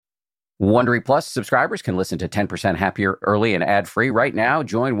Wondery Plus subscribers can listen to 10% Happier early and ad-free right now.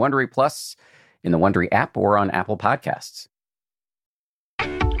 Join Wondery Plus in the Wondery app or on Apple Podcasts.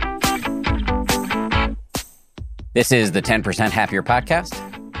 This is the 10% Happier podcast.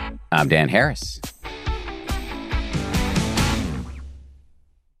 I'm Dan Harris.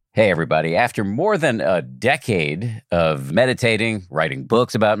 Hey, everybody. After more than a decade of meditating, writing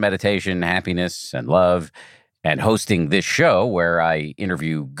books about meditation, happiness, and love, and hosting this show where I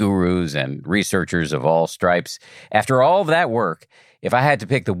interview gurus and researchers of all stripes, after all of that work, if I had to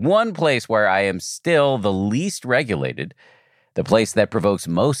pick the one place where I am still the least regulated, the place that provokes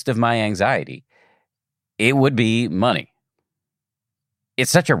most of my anxiety, it would be money. It's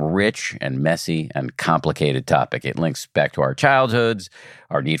such a rich and messy and complicated topic. It links back to our childhoods,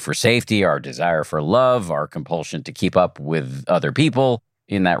 our need for safety, our desire for love, our compulsion to keep up with other people.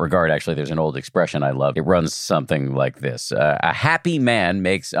 In that regard, actually, there's an old expression I love. It runs something like this. A happy man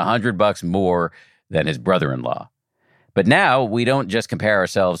makes $100 more than his brother-in-law. But now we don't just compare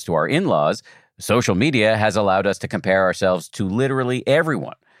ourselves to our in-laws. Social media has allowed us to compare ourselves to literally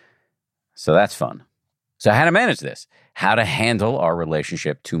everyone. So that's fun. So how to manage this? How to handle our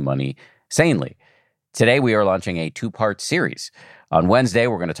relationship to money sanely. Today, we are launching a two-part series. On Wednesday,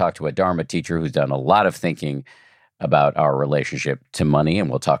 we're going to talk to a Dharma teacher who's done a lot of thinking about our relationship to money, and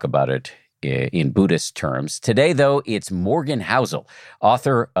we'll talk about it in Buddhist terms. Today, though, it's Morgan Housel,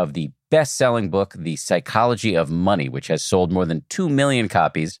 author of the best-selling book, The Psychology of Money, which has sold more than 2 million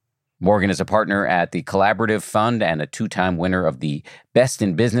copies. Morgan is a partner at the Collaborative Fund and a two-time winner of the Best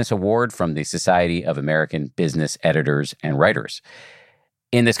in Business Award from the Society of American Business Editors and Writers.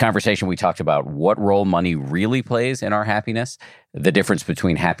 In this conversation, we talked about what role money really plays in our happiness, the difference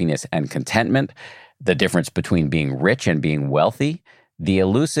between happiness and contentment, the difference between being rich and being wealthy, the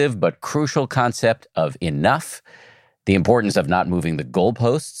elusive but crucial concept of enough, the importance of not moving the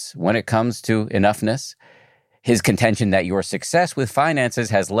goalposts when it comes to enoughness, his contention that your success with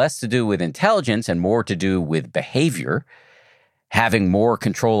finances has less to do with intelligence and more to do with behavior, having more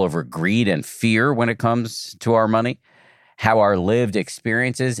control over greed and fear when it comes to our money, how our lived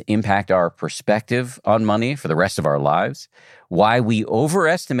experiences impact our perspective on money for the rest of our lives, why we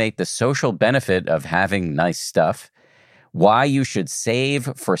overestimate the social benefit of having nice stuff, why you should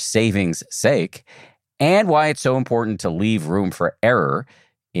save for saving's sake, and why it's so important to leave room for error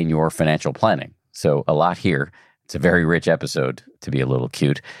in your financial planning. So a lot here. It's a very rich episode, to be a little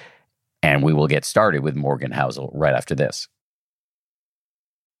cute. And we will get started with Morgan Housel right after this.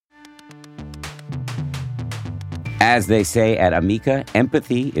 As they say at Amica,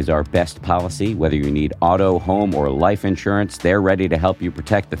 empathy is our best policy. Whether you need auto, home, or life insurance, they're ready to help you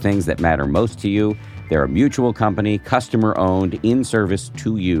protect the things that matter most to you. They're a mutual company, customer-owned, in service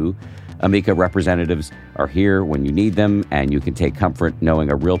to you. Amica representatives are here when you need them, and you can take comfort knowing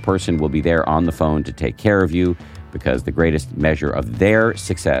a real person will be there on the phone to take care of you, because the greatest measure of their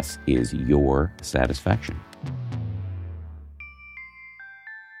success is your satisfaction.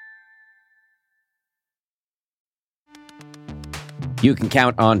 You can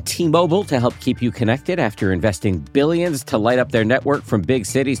count on T-Mobile to help keep you connected. After investing billions to light up their network from big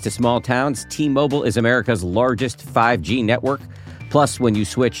cities to small towns, T-Mobile is America's largest 5G network. Plus, when you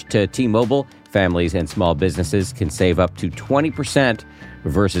switch to T-Mobile, families and small businesses can save up to 20%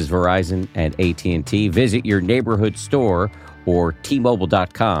 versus Verizon and AT&T. Visit your neighborhood store or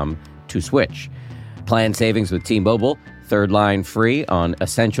T-Mobile.com to switch. Plan savings with T-Mobile. Third line free on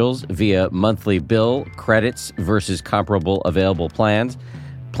essentials via monthly bill credits versus comparable available plans.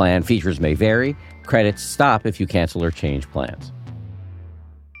 Plan features may vary. Credits stop if you cancel or change plans.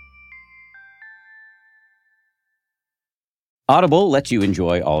 Audible lets you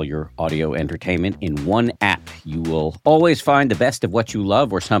enjoy all your audio entertainment in one app. You will always find the best of what you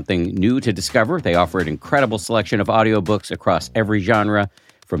love or something new to discover. They offer an incredible selection of audiobooks across every genre,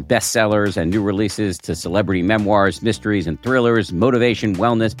 from bestsellers and new releases to celebrity memoirs, mysteries and thrillers, motivation,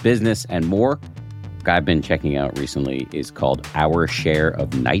 wellness, business, and more. What I've been checking out recently is called Our Share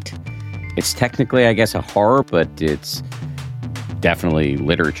of Night. It's technically, I guess, a horror, but it's definitely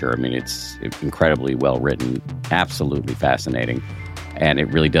literature. I mean, it's incredibly well written, absolutely fascinating, and it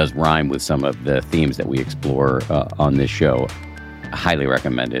really does rhyme with some of the themes that we explore on this show. I highly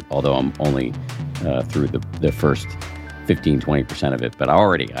recommend it, although I'm only through the first 15-20% of it, but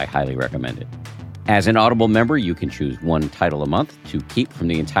I highly recommend it. As an Audible member, you can choose one title a month to keep from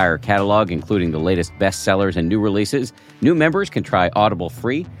the entire catalog, including the latest bestsellers and new releases. New members can try Audible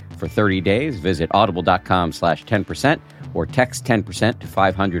free for 30 days. Visit audible.com/10% or text 10% to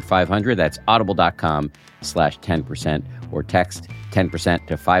 500-500. That's audible.com/10% or text 10%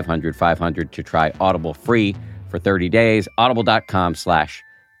 to 500-500 to try Audible free for 30 days. Audible.com/10%.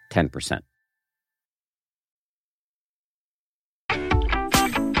 10%.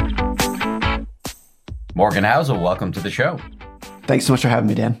 Morgan Housel, welcome to the show. Thanks so much for having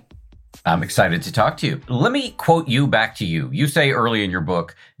me, Dan. I'm excited to talk to you. Let me quote you back to you. You say early in your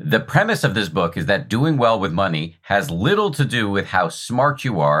book, the premise of this book is that doing well with money has little to do with how smart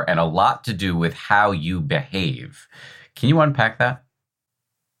you are and a lot to do with how you behave. Can you unpack that?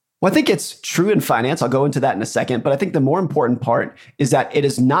 Well, I think it's true in finance. I'll go into that in a second. But I think the more important part is that it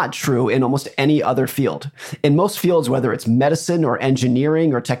is not true in almost any other field. In most fields, whether it's medicine or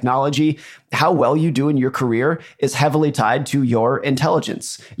engineering or technology, how well you do in your career is heavily tied to your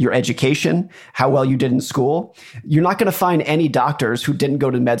intelligence, your education, how well you did in school. You're not going to find any doctors who didn't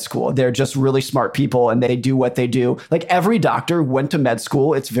go to med school. They're just really smart people and they do what they do. Like every doctor went to med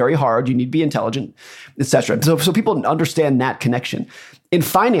school. It's very hard. You need to be intelligent, etc. So people understand that connection. In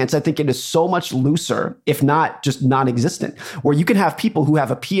finance, I think it is so much looser, if not just non-existent, where you can have people who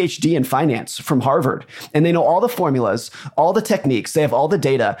have a PhD in finance from Harvard, and they know all the formulas, all the techniques, they have all the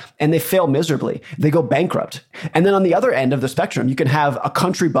data, and they fail miserably. They go bankrupt. And then on the other end of the spectrum, you can have a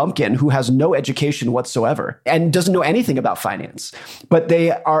country bumpkin who has no education whatsoever and doesn't know anything about finance, but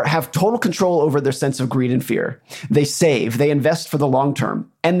they have total control over their sense of greed and fear. They save, they invest for the long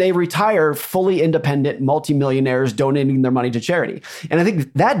term, and they retire fully independent multimillionaires donating their money to charity. And I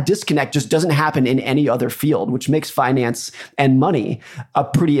think that disconnect just doesn't happen in any other field, which makes finance and money a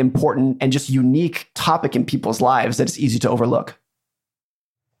pretty important and just unique topic in people's lives that it's easy to overlook.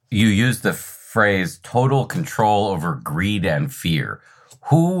 You use the phrase total control over greed and fear.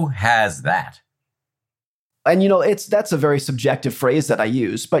 Who has that? And, that's a very subjective phrase that I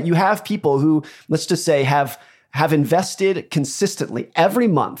use, but you have people who, let's just say, have invested consistently every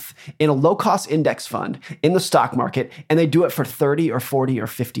month in a low-cost index fund in the stock market, and they do it for 30 or 40 or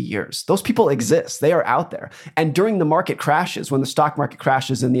 50 years. Those people exist. They are out there. And during the market crashes, when the stock market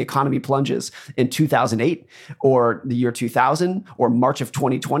crashes and the economy plunges in 2008 or the year 2000 or March of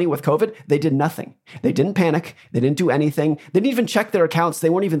 2020 with COVID, they did nothing. They didn't panic. They didn't do anything. They didn't even check their accounts. They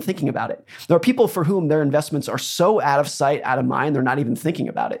weren't even thinking about it. There are people for whom their investments are so out of sight, out of mind, they're not even thinking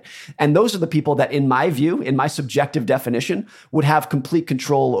about it. And those are the people that, in my view, in my subjective definition, would have complete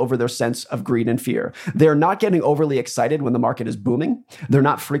control over their sense of greed and fear. They're not getting overly excited when the market is booming. They're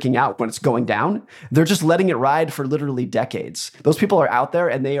not freaking out when it's going down. They're just letting it ride for literally decades. Those people are out there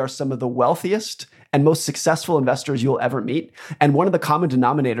and they are some of the wealthiest and most successful investors you'll ever meet. And one of the common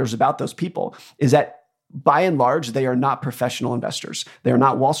denominators about those people is that by and large, they are not professional investors. They are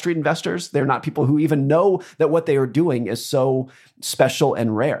not Wall Street investors. They're not people who even know that what they are doing is so special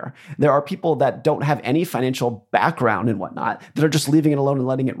and rare. There are people that don't have any financial background and whatnot that are just leaving it alone and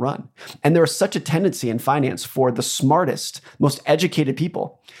letting it run. And there is such a tendency in finance for the smartest, most educated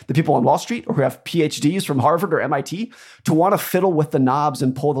people, the people on Wall Street or who have PhDs from Harvard or MIT, to want to fiddle with the knobs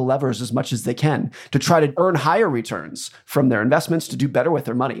and pull the levers as much as they can to try to earn higher returns from their investments, to do better with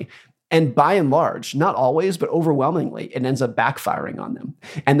their money. And by and large, not always, but overwhelmingly, it ends up backfiring on them.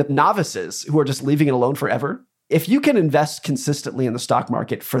 And the novices who are just leaving it alone forever, if you can invest consistently in the stock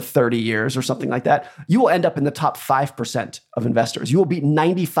market for 30 years or something like that, you will end up in the top 5% of investors. You will beat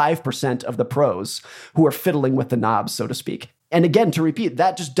 95% of the pros who are fiddling with the knobs, so to speak. And again, to repeat,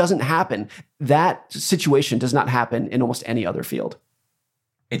 that just doesn't happen. That situation does not happen in almost any other field.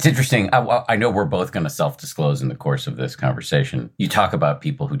 It's interesting. I know we're both going to self-disclose in the course of this conversation. You talk about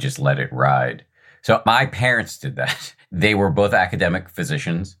people who just let it ride. So my parents did that. They were both academic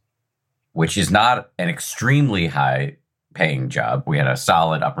physicians, which is not an extremely high-paying job. We had a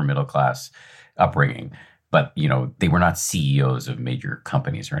solid upper middle class upbringing, but they were not CEOs of major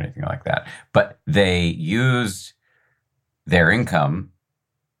companies or anything like that. But they used their income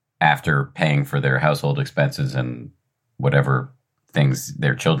after paying for their household expenses and whatever things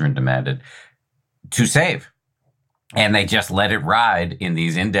their children demanded to save. And they just let it ride in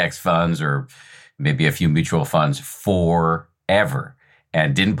these index funds or maybe a few mutual funds forever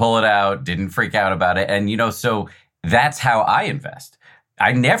and didn't pull it out, didn't freak out about it. And, so that's how I invest.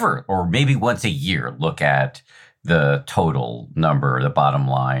 I never, or maybe once a year, look at the total number, the bottom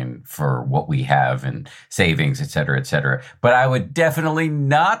line for what we have in savings, et cetera, et cetera. But I would definitely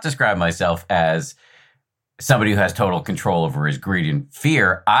not describe myself as somebody who has total control over his greed and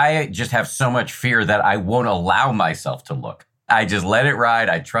fear. I just have so much fear that I won't allow myself to look. I just let it ride.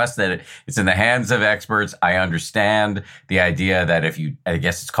 I trust that it's in the hands of experts. I understand the idea that I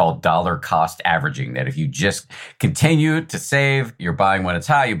guess it's called dollar cost averaging, that if you just continue to save, you're buying when it's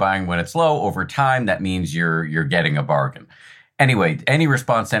high, you're buying when it's low, over time, that means you're getting a bargain. Anyway, any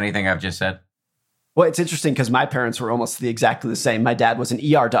response to anything I've just said? Well, it's interesting because my parents were almost exactly the same. My dad was an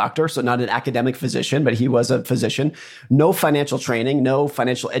ER doctor, so not an academic physician, but he was a physician. No financial training, no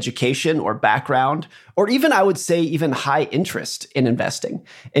financial education or background, or even I would say even high interest in investing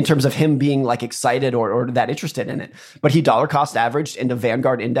in terms of him being like excited or that interested in it. But he dollar cost averaged into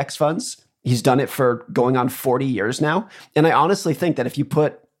Vanguard index funds. He's done it for going on 40 years now. And I honestly think that if you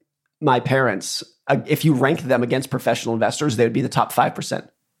put my parents, if you rank them against professional investors, they would be the top 5%.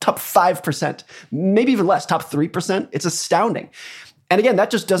 Top 5%, maybe even less, top 3%. It's astounding. And again,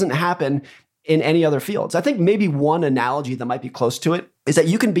 that just doesn't happen in any other fields. I think maybe one analogy that might be close to it is that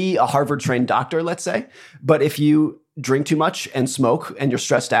you can be a Harvard-trained doctor, let's say, but if you drink too much and smoke and you're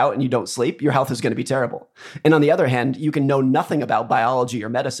stressed out and you don't sleep, your health is going to be terrible. And on the other hand, you can know nothing about biology or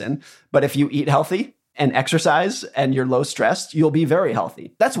medicine, but if you eat healthy and exercise and you're low stressed, you'll be very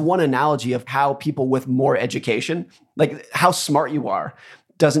healthy. That's one analogy of how people with more education, like how smart you are,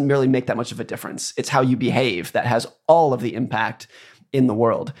 doesn't really make that much of a difference. It's how you behave that has all of the impact in the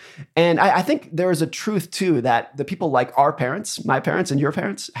world. And I think there is a truth too that the people like our parents, my parents and your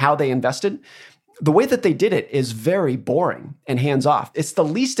parents, how they invested, the way that they did it is very boring and hands-off. It's the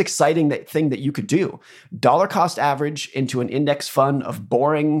least exciting thing that you could do. Dollar cost average into an index fund of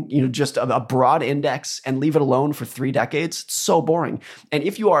boring, just a broad index and leave it alone for 3 decades. It's so boring. And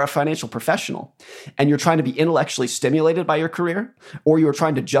if you are a financial professional and you're trying to be intellectually stimulated by your career, or you're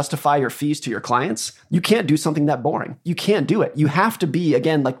trying to justify your fees to your clients, you can't do something that boring. You can't do it. You have to be,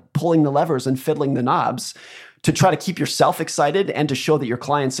 again, like pulling the levers and fiddling the knobs to try to keep yourself excited and to show that your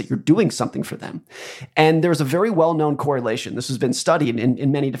clients that you're doing something for them. And there's a very well-known correlation. This has been studied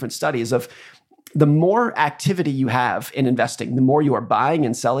in many different studies of the more activity you have in investing, the more you are buying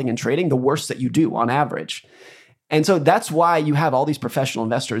and selling and trading, the worse that you do on average. And so that's why you have all these professional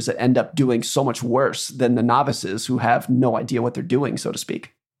investors that end up doing so much worse than the novices who have no idea what they're doing, so to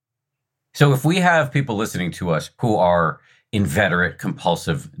speak. So if we have people listening to us who are inveterate,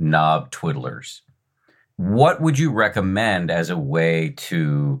 compulsive knob twiddlers, what would you recommend as a way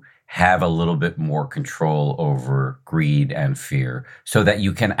to have a little bit more control over greed and fear so that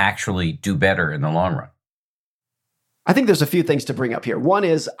you can actually do better in the long run? I think there's a few things to bring up here. One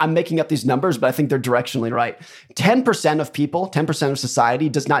is I'm making up these numbers, but I think they're directionally right. 10% of people, 10% of society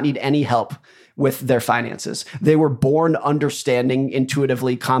does not need any help with their finances. They were born understanding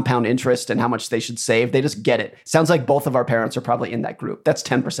intuitively compound interest and how much they should save. They just get it. Sounds like both of our parents are probably in that group. That's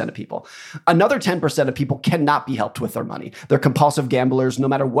 10% of people. Another 10% of people cannot be helped with their money. They're compulsive gamblers. No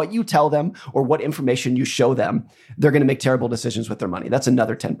matter what you tell them or what information you show them, they're going to make terrible decisions with their money. That's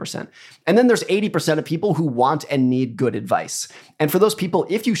another 10%. And then there's 80% of people who want and need good advice. And for those people,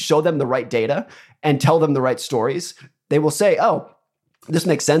 if you show them the right data and tell them the right stories, they will say, oh, this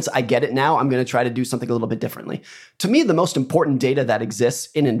makes sense. I get it now. I'm going to try to do something a little bit differently. To me, the most important data that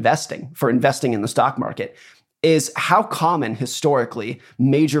exists in investing, for investing in the stock market, is how common historically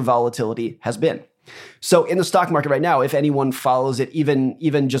major volatility has been. So in the stock market right now, if anyone follows it,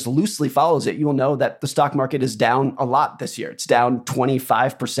 even just loosely follows it, you will know that the stock market is down a lot this year. It's down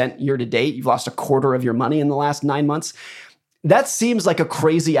 25% year to date. You've lost a quarter of your money in the last 9 months. That seems like a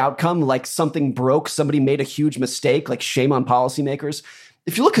crazy outcome, like something broke, somebody made a huge mistake, like shame on policymakers.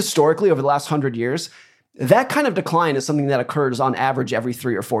 If you look historically over the last 100 years, that kind of decline is something that occurs on average every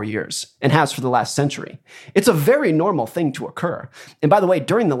 3 or 4 years and has for the last century. It's a very normal thing to occur. And by the way,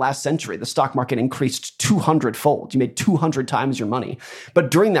 during the last century, the stock market increased 200-fold. You made 200 times your money.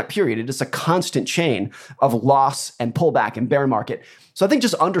 But during that period, it is a constant chain of loss and pullback and bear market. So I think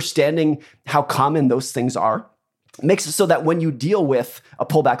just understanding how common those things are makes it so that when you deal with a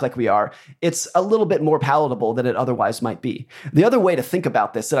pullback like we are, it's a little bit more palatable than it otherwise might be. The other way to think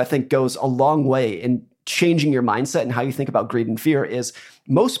about this that I think goes a long way in changing your mindset and how you think about greed and fear is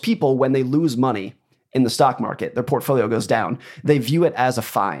most people, when they lose money in the stock market, their portfolio goes down, they view it as a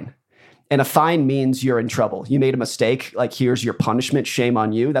fine. And a fine means you're in trouble. You made a mistake, like here's your punishment, shame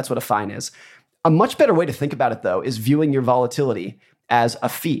on you. That's what a fine is. A much better way to think about it, though, is viewing your volatility as a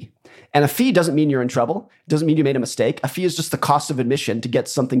fee. And a fee doesn't mean you're in trouble, doesn't mean you made a mistake. A fee is just the cost of admission to get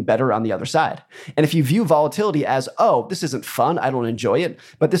something better on the other side. And if you view volatility as, oh, this isn't fun, I don't enjoy it,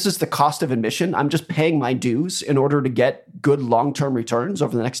 but this is the cost of admission, I'm just paying my dues in order to get good long-term returns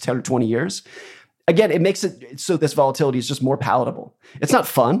over the next 10 or 20 years. Again, it makes it so this volatility is just more palatable. It's not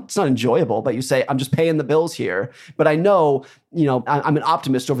fun, it's not enjoyable, but you say, I'm just paying the bills here, but I know, I'm an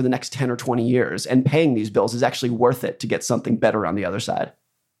optimist over the next 10 or 20 years, and paying these bills is actually worth it to get something better on the other side.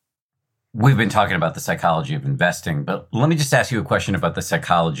 We've been talking about the psychology of investing, but let me just ask you a question about the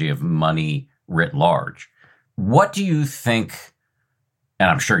psychology of money writ large. What do you think, and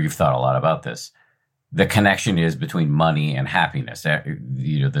I'm sure you've thought a lot about this, the connection is between money and happiness.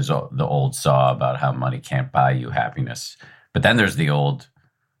 There's the old saw about how money can't buy you happiness. But then there's the old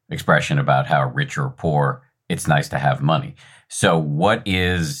expression about how rich or poor, it's nice to have money. So what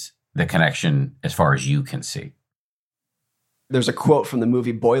is the connection as far as you can see? There's a quote from the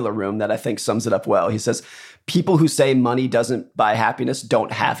movie Boiler Room that I think sums it up well. He says, people who say money doesn't buy happiness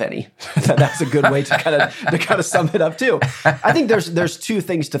don't have any. That's a good way to kind of sum it up too. I think there's two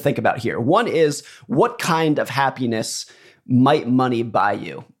things to think about here. One is, what kind of happiness might money buy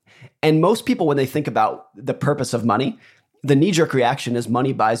you? And most people, when they think about the purpose of money, the knee-jerk reaction is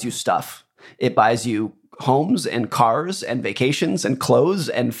money buys you stuff. It buys you homes and cars and vacations and clothes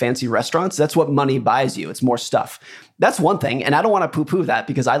and fancy restaurants. That's what money buys you. It's more stuff. That's one thing. And I don't want to poo-poo that,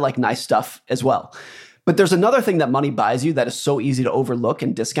 because I like nice stuff as well. But there's another thing that money buys you that is so easy to overlook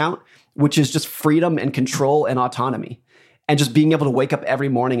and discount, which is just freedom and control and autonomy. And just being able to wake up every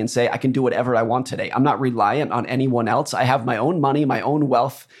morning and say, I can do whatever I want today. I'm not reliant on anyone else. I have my own money, my own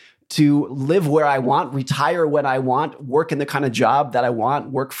wealth to live where I want, retire when I want, work in the kind of job that I want,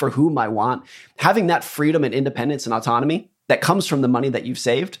 work for whom I want. Having that freedom and independence and autonomy that comes from the money that you've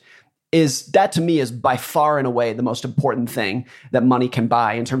saved that to me is by far and away the most important thing that money can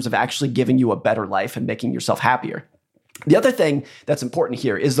buy in terms of actually giving you a better life and making yourself happier. The other thing that's important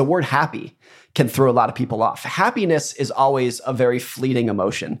here is the word happy can throw a lot of people off. Happiness is always a very fleeting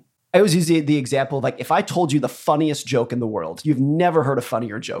emotion. I always use the example of, like, if I told you the funniest joke in the world, you've never heard a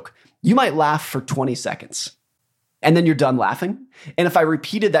funnier joke, you might laugh for 20 seconds and then you're done laughing. And if I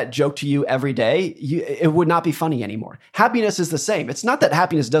repeated that joke to you every day, it would not be funny anymore. Happiness is the same. It's not that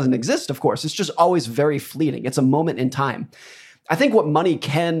happiness doesn't exist, of course. It's just always very fleeting. It's a moment in time. I think what money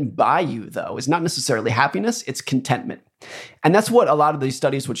can buy you, though, is not necessarily happiness, it's contentment. And that's what a lot of these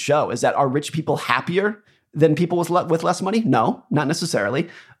studies would show, is that are rich people happier than people with less money? No, not necessarily.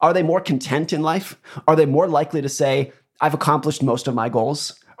 Are they more content in life? Are they more likely to say, I've accomplished most of my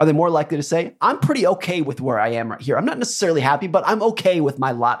goals? Are they more likely to say, I'm pretty okay with where I am right here. I'm not necessarily happy, but I'm okay with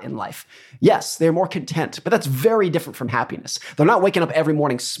my lot in life. Yes, they're more content, but that's very different from happiness. They're not waking up every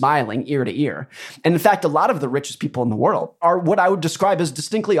morning smiling ear to ear. And in fact, a lot of the richest people in the world are what I would describe as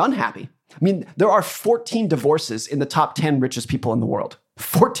distinctly unhappy. I mean, there are 14 divorces in the top 10 richest people in the world.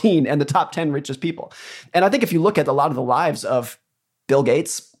 14 and the top 10 richest people. And I think if you look at a lot of the lives of Bill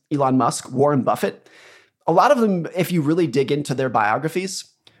Gates, Elon Musk, Warren Buffett, a lot of them, if you really dig into their biographies,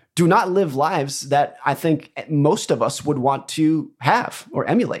 do not live lives that I think most of us would want to have or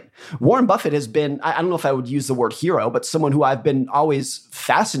emulate. Warren Buffett has been, I don't know if I would use the word hero, but someone who I've been always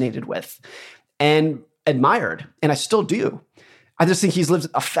fascinated with and admired, and I still do. I just think he's lived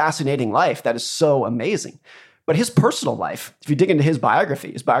a fascinating life that is so amazing. But his personal life, if you dig into his biography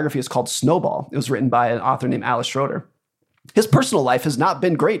is called Snowball. It was written by an author named Alice Schroeder. His personal life has not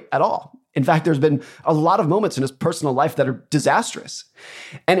been great at all. In fact, there's been a lot of moments in his personal life that are disastrous.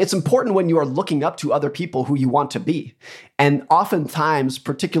 And it's important when you are looking up to other people who you want to be. And oftentimes,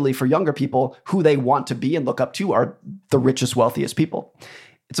 particularly for younger people, who they want to be and look up to are the richest, wealthiest people.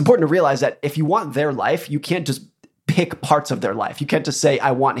 It's important to realize that if you want their life, you can't just pick parts of their life. You can't just say,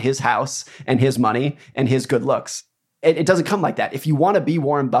 I want his house and his money and his good looks. It doesn't come like that. If you want to be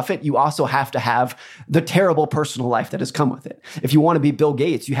Warren Buffett, you also have to have the terrible personal life that has come with it. If you want to be Bill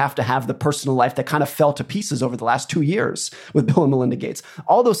Gates, you have to have the personal life that kind of fell to pieces over the last 2 years with Bill and Melinda Gates.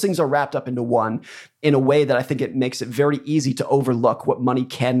 All those things are wrapped up into one in a way that I think it makes it very easy to overlook what money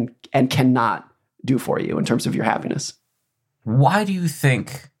can and cannot do for you in terms of your happiness. Why do you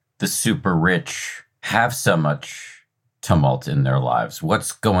think the super rich have so much tumult in their lives?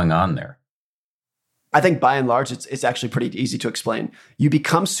 What's going on there? I think by and large, it's actually pretty easy to explain. You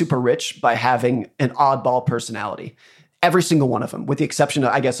become super rich by having an oddball personality. Every single one of them, with the exception,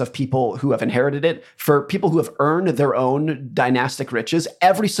 I guess, of people who have inherited it. For people who have earned their own dynastic riches,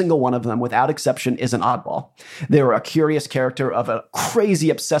 every single one of them, without exception, is an oddball. They were a curious character of a crazy,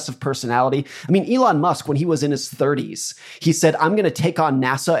 obsessive personality. I mean, Elon Musk, when he was in his 30s, he said, I'm going to take on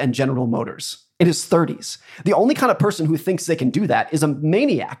NASA and General Motors. In his 30s. The only kind of person who thinks they can do that is a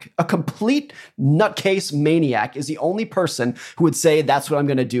maniac. A complete nutcase maniac is the only person who would say, that's what I'm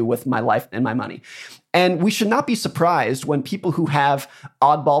going to do with my life and my money. And we should not be surprised when people who have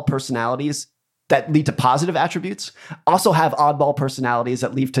oddball personalities that lead to positive attributes also have oddball personalities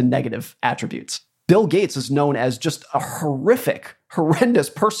that lead to negative attributes. Bill Gates is known as just a horrendous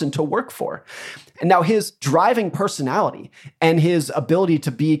person to work for. And now his driving personality and his ability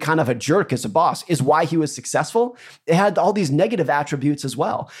to be kind of a jerk as a boss is why he was successful. It had all these negative attributes as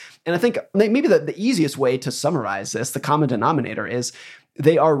well. And I think maybe the easiest way to summarize this, the common denominator, is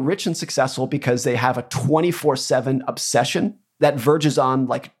they are rich and successful because they have a 24/7 obsession that verges on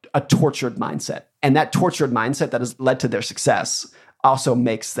like a tortured mindset. And that tortured mindset that has led to their success also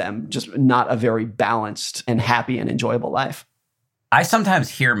makes them just not a very balanced and happy and enjoyable life. I sometimes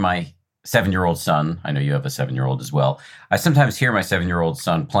hear my 7-year-old son, I know you have a 7-year-old as well. I sometimes hear my 7-year-old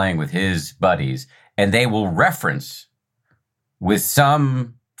son playing with his buddies, and they will reference with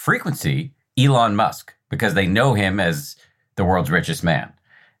some frequency Elon Musk because they know him as the world's richest man.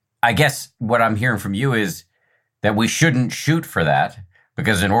 I guess what I'm hearing from you is that we shouldn't shoot for that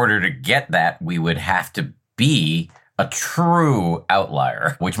because in order to get that, we would have to be a true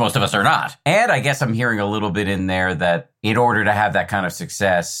outlier, which most of us are not. And I guess I'm hearing a little bit in there that in order to have that kind of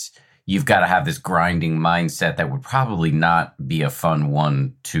success, you've got to have this grinding mindset that would probably not be a fun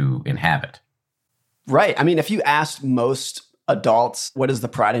one to inhabit. Right. I mean, if you asked most adults, what is the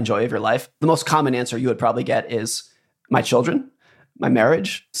pride and joy of your life? The most common answer you would probably get is my children, my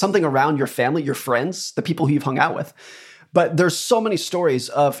marriage, something around your family, your friends, the people who you've hung out with. But there's so many stories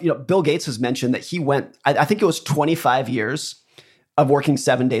of, Bill Gates has mentioned that he went, I think it was 25 years of working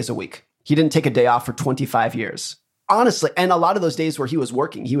 7 days a week. He didn't take a day off for 25 years. Honestly, and a lot of those days where he was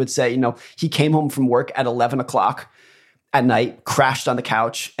working, he would say, he came home from work at 11 o'clock at night, crashed on the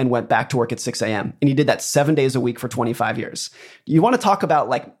couch, and went back to work at 6 a.m. And he did that 7 days a week for 25 years. You want to talk about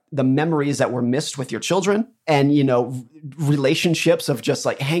like the memories that were missed with your children and, relationships of just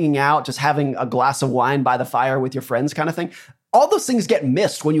like hanging out, just having a glass of wine by the fire with your friends kind of thing. All those things get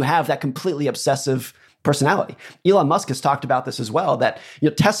missed when you have that completely obsessive personality. Elon Musk has talked about this as well, that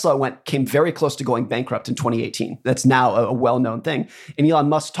Tesla came very close to going bankrupt in 2018. That's now a well-known thing. And Elon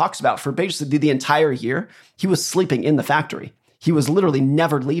Musk talks about for basically the entire year, he was sleeping in the factory. He was literally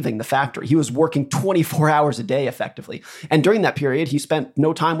never leaving the factory. He was working 24 hours a day effectively. And during that period, he spent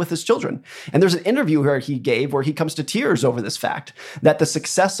no time with his children. And there's an interview where he gave where he comes to tears over this fact that the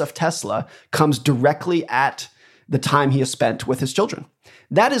success of Tesla comes directly at the time he has spent with his children.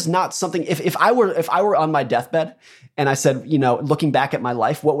 That is not something, if I were on my deathbed and I said, looking back at my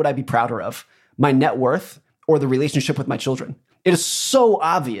life, what would I be prouder of? My net worth or the relationship with my children? It is so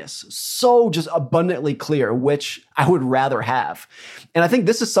obvious, so just abundantly clear which I would rather have. And I think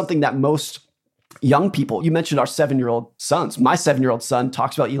this is something that most young people, you mentioned our 7-year-old sons. My 7-year-old son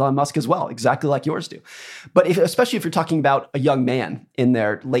talks about Elon Musk as well, exactly like yours do. But especially if you're talking about a young man in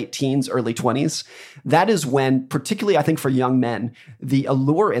their late teens, early 20s, that is when, particularly I think for young men, the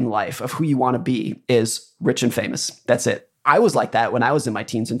allure in life of who you want to be is rich and famous. That's it. I was like that when I was in my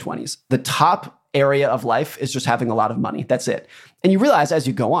teens and 20s. The top area of life is just having a lot of money. That's it. And you realize as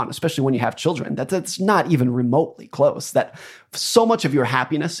you go on, especially when you have children, that that's not even remotely close, that so much of your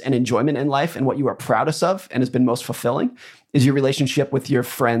happiness and enjoyment in life and what you are proudest of and has been most fulfilling is your relationship with your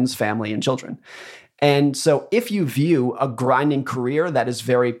friends, family, and children. And so if you view a grinding career that is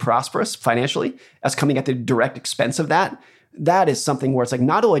very prosperous financially as coming at the direct expense of that, that is something where it's like,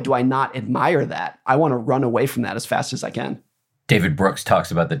 not only do I not admire that, I want to run away from that as fast as I can. David Brooks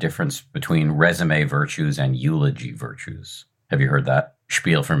talks about the difference between resume virtues and eulogy virtues. Have you heard that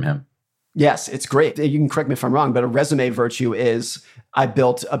spiel from him? Yes, it's great. You can correct me if I'm wrong, but a resume virtue is I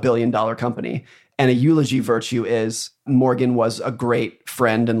built a $1 billion company. And a eulogy virtue is Morgan was a great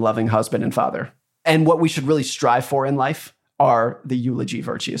friend and loving husband and father. And what we should really strive for in life are the eulogy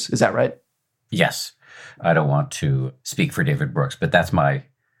virtues. Is that right? Yes. I don't want to speak for David Brooks, but that's my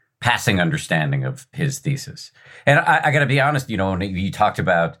passing understanding of his thesis. And I got to be honest, when you talked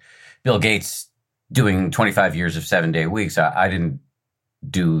about Bill Gates doing 25 years of 7-day weeks, I didn't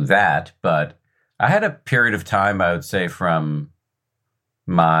do that, but I had a period of time, I would say from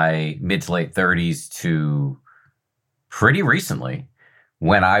my mid to late 30s to pretty recently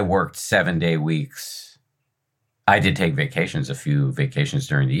when I worked 7-day weeks. I did take vacations, a few vacations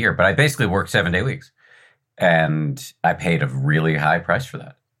during the year, but I basically worked 7-day weeks and I paid a really high price for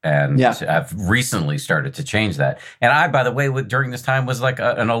that. And I've recently started to change that. And I, by the way, during this time was like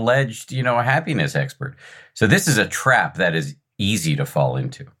an alleged, happiness expert. So this is a trap that is easy to fall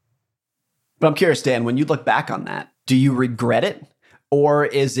into. But I'm curious, Dan, when you look back on that, do you regret it? Or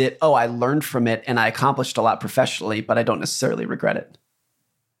is it, I learned from it and I accomplished a lot professionally, but I don't necessarily regret it?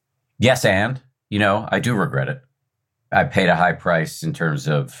 Yes, and, I do regret it. I paid a high price in terms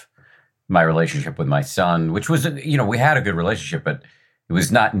of my relationship with my son, which was, we had a good relationship, but it was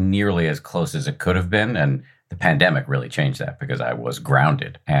not nearly as close as it could have been. And the pandemic really changed that because I was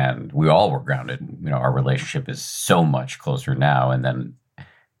grounded and we all were grounded. Our relationship is so much closer now. And then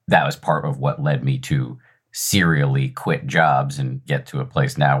that was part of what led me to serially quit jobs and get to a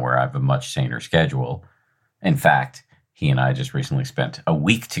place now where I have a much saner schedule. In fact, he and I just recently spent a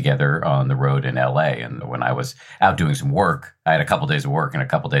week together on the road in LA. And when I was out doing some work, I had a couple days of work and a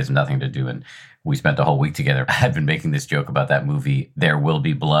couple days of nothing to do. And we spent a whole week together. I've been making this joke about that movie, There Will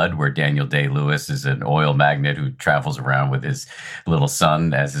Be Blood, where Daniel Day-Lewis is an oil magnate who travels around with his little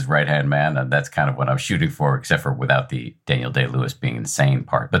son as his right-hand man. And that's kind of what I'm shooting for, except for without the Daniel Day-Lewis being insane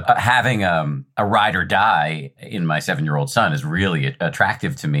part. But having a ride or die in my 7-year-old son is really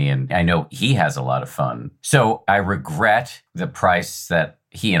attractive to me. And I know he has a lot of fun. So I regret the price that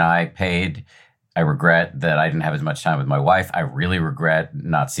he and I paid. I regret that I didn't have as much time with my wife. I really regret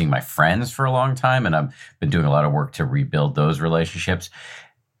not seeing my friends for a long time. And I've been doing a lot of work to rebuild those relationships.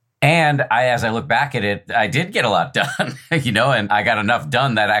 And as I look back at it, I did get a lot done, and I got enough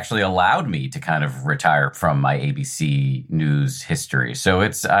done that actually allowed me to kind of retire from my ABC News history. So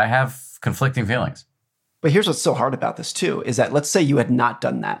I have conflicting feelings. But here's what's so hard about this too, is that let's say you had not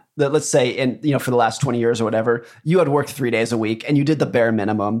done that. Let's say for the last 20 years or whatever, you had worked 3 days a week and you did the bare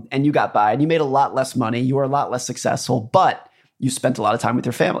minimum and you got by and you made a lot less money. You were a lot less successful, but you spent a lot of time with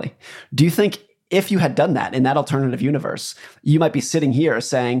your family. Do you think if you had done that in that alternative universe, you might be sitting here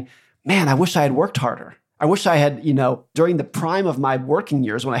saying, man, I wish I had worked harder. I wish I had, during the prime of my working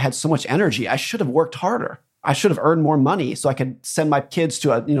years when I had so much energy, I should have worked harder. I should have earned more money so I could send my kids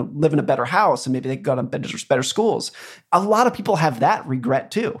to live in a better house and maybe they could go to better schools. A lot of people have that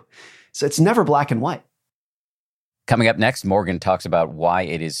regret too. So it's never black and white. Coming up next, Morgan talks about why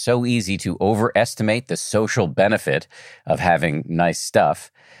it is so easy to overestimate the social benefit of having nice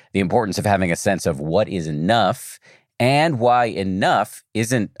stuff, the importance of having a sense of what is enough, and why enough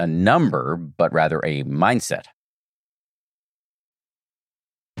isn't a number, but rather a mindset.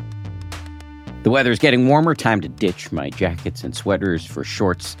 The weather's getting warmer. Time to ditch my jackets and sweaters for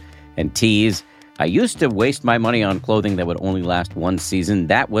shorts and tees. I used to waste my money on clothing that would only last one season.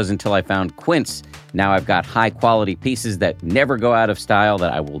 That was until I found Quince. Now I've got high-quality pieces that never go out of style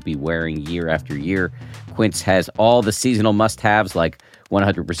that I will be wearing year after year. Quince has all the seasonal must-haves like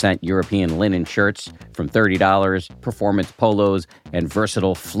 100% European linen shirts from $30, performance polos, and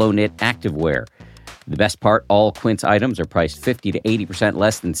versatile flow-knit activewear. The best part, all Quince items are priced 50 to 80%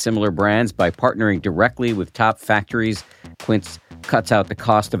 less than similar brands. By partnering directly with top factories, Quince cuts out the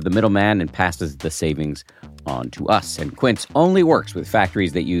cost of the middleman and passes the savings on to us. And Quince only works with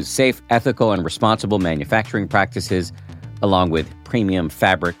factories that use safe, ethical, and responsible manufacturing practices, along with premium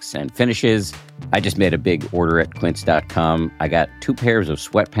fabrics and finishes. I just made a big order at quince.com. I got 2 pairs of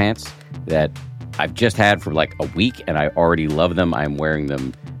sweatpants that I've just had for like a week, and I already love them. I'm wearing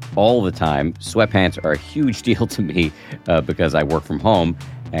them all the time. Sweatpants are a huge deal to me because I work from home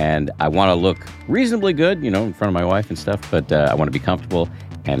and I want to look reasonably good, in front of my wife and stuff, but I want to be comfortable.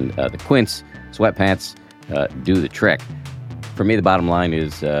 And the Quince sweatpants do the trick. For me, the bottom line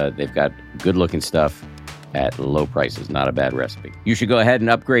is they've got good looking stuff at low prices. Not a bad recipe. You should go ahead and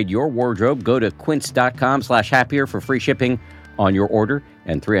upgrade your wardrobe. Go to quince.com/happier for free shipping on your order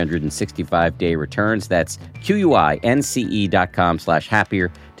and 365-day returns. That's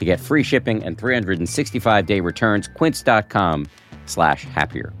QUINCE.com/happier to get free shipping and 365-day returns.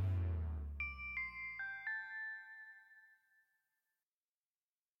 Quince.com/happier.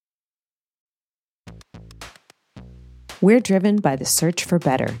 We're driven by the search for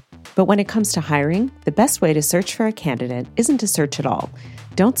better. But when it comes to hiring, the best way to search for a candidate isn't to search at all.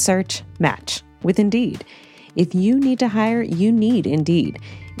 Don't search, match with Indeed. If you need to hire, you need Indeed.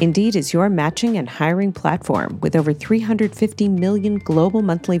 Indeed is your matching and hiring platform with over 350 million global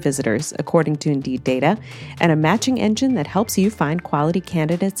monthly visitors, according to Indeed data, and a matching engine that helps you find quality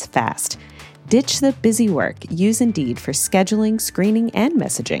candidates fast. Ditch the busy work. Use Indeed for scheduling, screening, and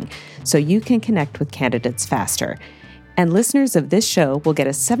messaging so you can connect with candidates faster. And listeners of this show will get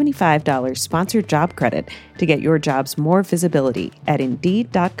a $75 sponsored job credit to get your jobs more visibility at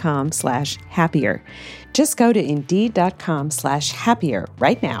Indeed.com/happier. Just go to Indeed.com/happier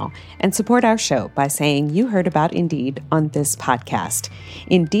right now and support our show by saying you heard about Indeed on this podcast.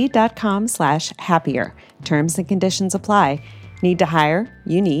 Indeed.com/happier. Terms and conditions apply. Need to hire?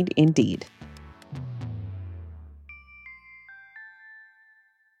 You need Indeed.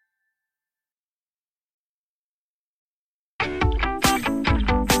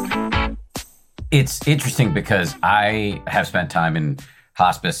 It's interesting because I have spent time in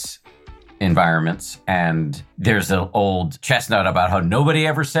hospice environments, and there's an old chestnut about how nobody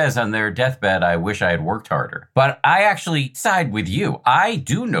ever says on their deathbed, I wish I had worked harder. But I actually side with you. I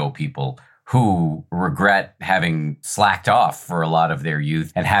do know people who regret having slacked off for a lot of their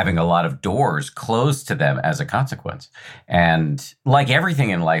youth and having a lot of doors closed to them as a consequence. And like everything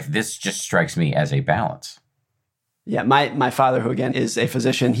in life, this just strikes me as a balance. Yeah, my father, who again is a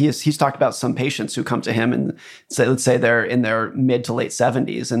physician, he's talked about some patients who come to him and say, let's say they're in their mid to late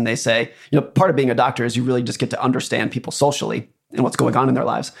 70s, and they say, part of being a doctor is you really just get to understand people socially and what's going on in their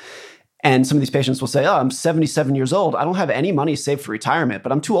lives. And some of these patients will say, oh, I'm 77 years old. I don't have any money saved for retirement,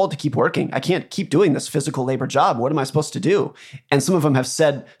 but I'm too old to keep working. I can't keep doing this physical labor job. What am I supposed to do? And some of them have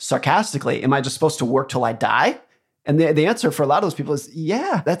said sarcastically, am I just supposed to work till I die? And the answer for a lot of those people is,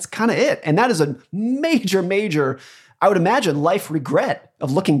 yeah, that's kind of it. And that is a major, I would imagine, life regret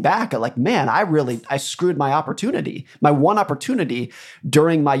of looking back at like, man, I screwed my opportunity, my one opportunity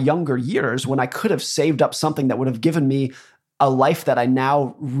during my younger years when I could have saved up something that would have given me a life that I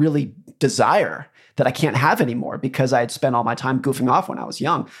now really desire that I can't have anymore because I had spent all my time goofing off when I was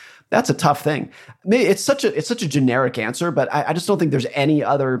young. That's a tough thing. Maybe it's such a generic answer, but I just don't think there's any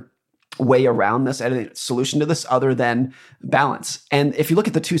other way around this, any solution to this other than balance. And if you look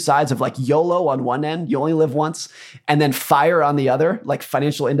at the two sides of like YOLO on one end, you only live once, and then FIRE on the other, like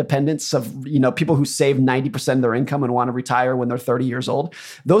financial independence of, people who save 90% of their income and want to retire when they're 30 years old.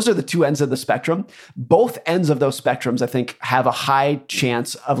 Those are the two ends of the spectrum. Both ends of those spectrums, I think, have a high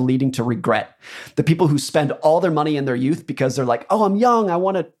chance of leading to regret. The people who spend all their money in their youth because they're like, oh, I'm young, I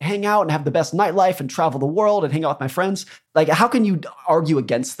want to hang out and have the best nightlife and travel the world and hang out with my friends. Like, how can you argue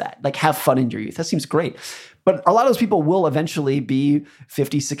against that? Like, have fun in your youth. That seems great. But a lot of those people will eventually be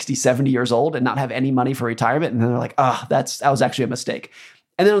 50, 60, 70 years old and not have any money for retirement. And then they're like, that was actually a mistake.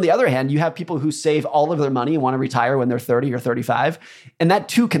 And then on the other hand, you have people who save all of their money and want to retire when they're 30 or 35. And that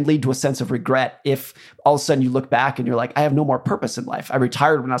too can lead to a sense of regret if all of a sudden you look back and you're like, I have no more purpose in life. I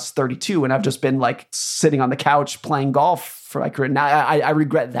retired when I was 32 and I've just been like sitting on the couch playing golf for my career. Now I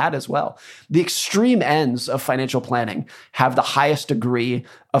regret that as well. The extreme ends of financial planning have the highest degree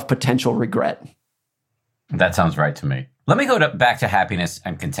of potential regret. That sounds right to me. Let me go back to happiness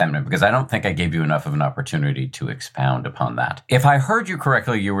and contentment, because I don't think I gave you enough of an opportunity to expound upon that. If I heard you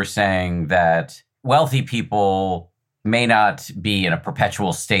correctly, you were saying that wealthy people may not be in a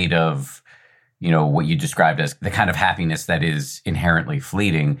perpetual state of, what you described as the kind of happiness that is inherently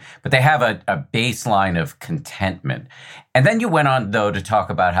fleeting, but they have a baseline of contentment. And then you went on, though, to talk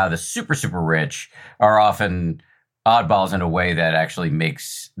about how the super, super rich are often oddballs in a way that actually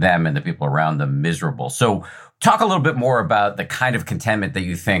makes them and the people around them miserable. So talk a little bit more about the kind of contentment that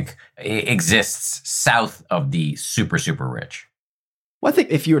you think exists south of the super, super rich. Well, I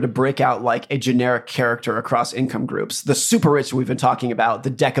think if you were to break out like a generic character across income groups, the super rich we've been talking about, the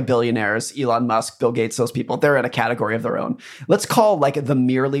decabillionaires, Elon Musk, Bill Gates, those people, they're in a category of their own. Let's call like the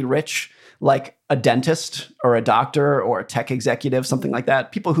merely rich, like a dentist or a doctor or a tech executive, something like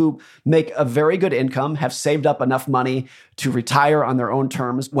that. People who make a very good income, have saved up enough money to retire on their own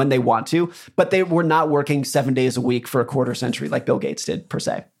terms when they want to, but they were not working 7 days a week for a quarter century like Bill Gates did per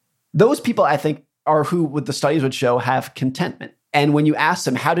se. Those people, I think, are who, what the studies would show, have contentment. And when you ask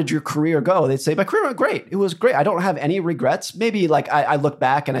them, how did your career go? They'd say, my career went great. It was great. I don't have any regrets. Maybe like I look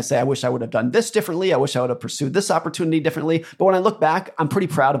back and I say, I wish I would have done this differently. I wish I would have pursued this opportunity differently. But when I look back, I'm pretty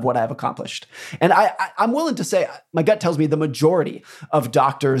proud of what I've accomplished. And I'm willing to say, my gut tells me the majority of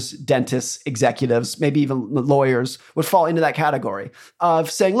doctors, dentists, executives, maybe even lawyers would fall into that category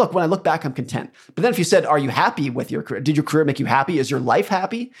of saying, look, when I look back, I'm content. But then if you said, are you happy with your career? Did your career make you happy? Is your life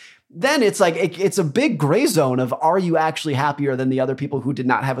happy? Then it's like, it's a big gray zone of, are you actually happier than the other people who did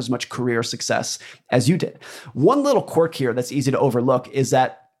not have as much career success as you did? One little quirk here that's easy to overlook is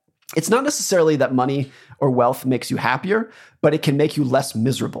that it's not necessarily that money or wealth makes you happier, but it can make you less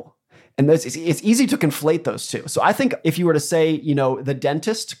miserable. And it's easy to conflate those two. So I think if you were to say, the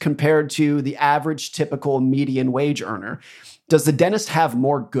dentist compared to the average typical median wage earner, does the dentist have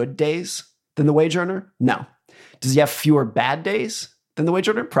more good days than the wage earner? No. Does he have fewer bad days than the wage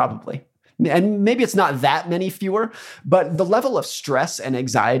earner? Probably. And maybe it's not that many fewer, but the level of stress and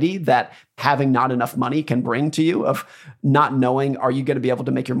anxiety that having not enough money can bring to you, of not knowing, are you going to be able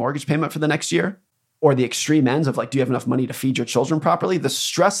to make your mortgage payment for the next year? Or the extreme ends of like, do you have enough money to feed your children properly? The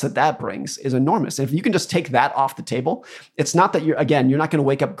stress that brings is enormous. And if you can just take that off the table, it's not that you're not going to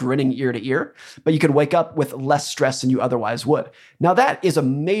wake up grinning ear to ear, but you could wake up with less stress than you otherwise would. Now that is a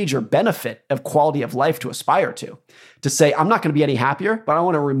major benefit of quality of life to aspire to say, I'm not going to be any happier, but I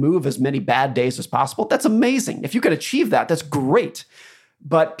want to remove as many bad days as possible. That's amazing. If you could achieve that, that's great.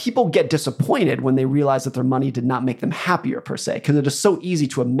 But people get disappointed when they realize that their money did not make them happier per se, because it is so easy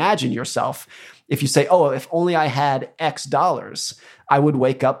to imagine yourself. If you say, oh, if only I had X dollars, I would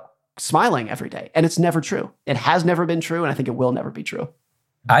wake up smiling every day. And it's never true. It has never been true. And I think it will never be true.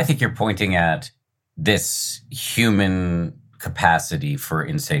 I think you're pointing at this human capacity for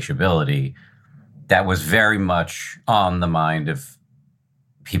insatiability that was very much on the mind of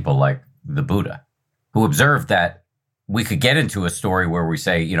people like the Buddha, who observed that we could get into a story where we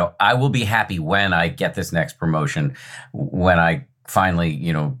say, I will be happy when I get this next promotion, when I finally,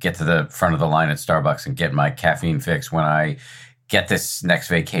 get to the front of the line at Starbucks and get my caffeine fix, when I get this next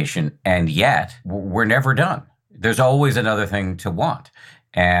vacation. And yet we're never done. There's always another thing to want.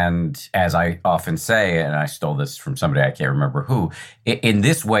 And as I often say, and I stole this from somebody, I can't remember who, in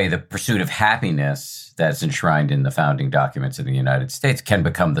this way, the pursuit of happiness that's enshrined in the founding documents of the United States can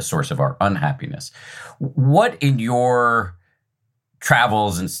become the source of our unhappiness. What in your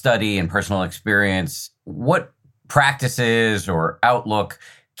travels and study and personal experience, what practices or outlook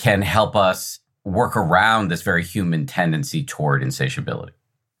can help us work around this very human tendency toward insatiability?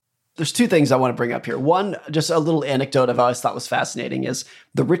 There's two things I want to bring up here. One, just a little anecdote I've always thought was fascinating is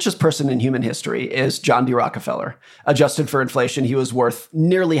the richest person in human history is John D. Rockefeller. Adjusted for inflation, he was worth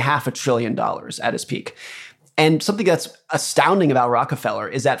nearly $500 billion at his peak. And something that's astounding about Rockefeller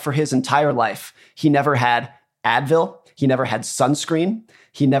is that for his entire life, he never had Advil, he never had sunscreen,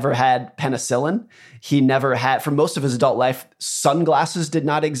 he never had penicillin, he never had, for most of his adult life, sunglasses did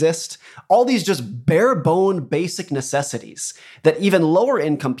not exist. All these just bare bone basic necessities that even lower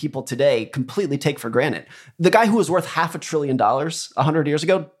income people today completely take for granted. The guy who was worth $500 billion 100 years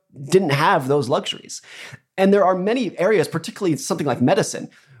ago didn't have those luxuries. And there are many areas, particularly something like medicine,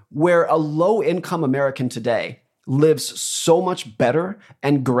 where a low income American today lives so much better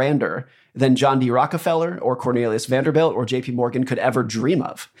and grander than John D. Rockefeller or Cornelius Vanderbilt or JP Morgan could ever dream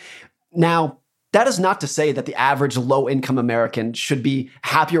of. Now, that is not to say that the average low-income American should be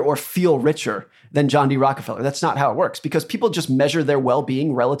happier or feel richer than John D. Rockefeller. That's not how it works, because people just measure their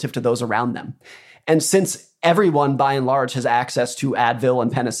well-being relative to those around them. And since everyone, by and large, has access to Advil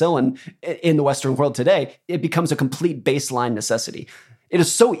and penicillin in the Western world today, it becomes a complete baseline necessity. It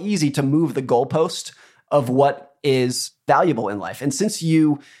is so easy to move the goalpost of what is valuable in life. And since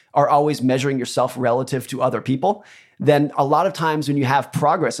you are always measuring yourself relative to other people, then a lot of times when you have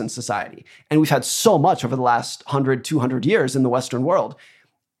progress in society, and we've had so much over the last 100, 200 years in the Western world,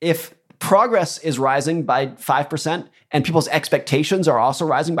 if progress is rising by 5% and people's expectations are also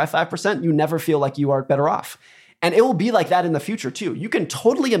rising by 5%, you never feel like you are better off. And it will be like that in the future too. You can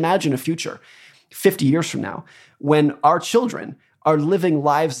totally imagine a future 50 years from now when our children are living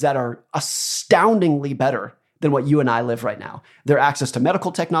lives that are astoundingly better than what you and I live right now. Their access to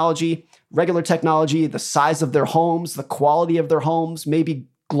medical technology, regular technology, the size of their homes, the quality of their homes, maybe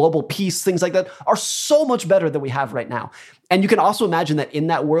global peace, things like that, are so much better than we have right now. And you can also imagine that in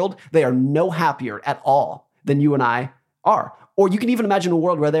that world, they are no happier at all than you and I are. Or you can even imagine a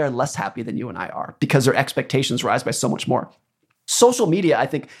world where they are less happy than you and I are because their expectations rise by so much more. Social media, I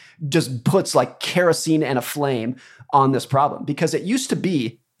think, just puts like kerosene and a flame on this problem, because it used to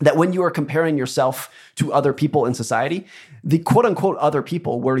be that when you were comparing yourself to other people in society, the quote unquote other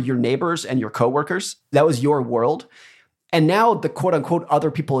people were your neighbors and your coworkers. That was your world. And now the quote unquote other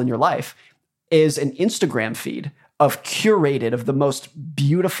people in your life is an Instagram feed of curated of the most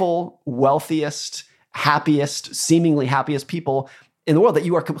beautiful, wealthiest, happiest, seemingly happiest people in the world that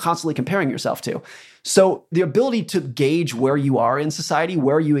you are constantly comparing yourself to. So the ability to gauge where you are in society,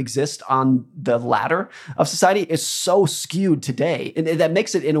 where you exist on the ladder of society, is so skewed today. And that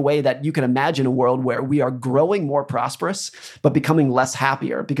makes it in a way that you can imagine a world where we are growing more prosperous, but becoming less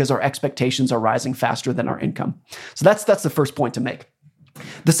happier because our expectations are rising faster than our income. So that's the first point to make.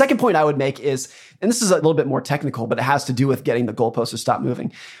 The second point I would make is, and this is a little bit more technical, but it has to do with getting the goalposts to stop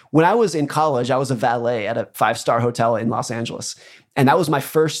moving. When I was in college, I was a valet at a 5-star hotel in Los Angeles. And that was my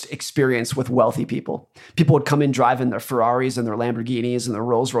first experience with wealthy people. People would come in driving their Ferraris and their Lamborghinis and their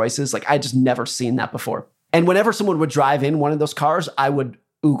Rolls Royces. Like, I just never seen that before. And whenever someone would drive in one of those cars, I would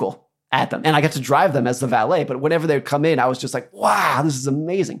oogle at them. And I got to drive them as the valet. But whenever they would come in, I was just like, wow, this is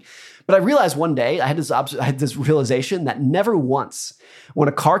amazing. But I realized one day, I had this realization that never once, when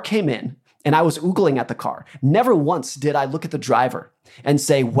a car came in and I was oogling at the car, never once did I look at the driver and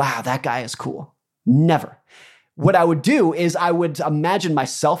say, wow, that guy is cool. Never. What I would do is I would imagine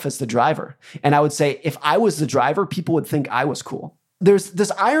myself as the driver. And I would say, if I was the driver, people would think I was cool. There's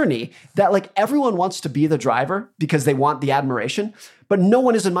this irony that like everyone wants to be the driver because they want the admiration, but no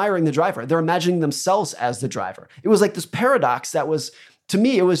one is admiring the driver. They're imagining themselves as the driver. It was like this paradox that was, to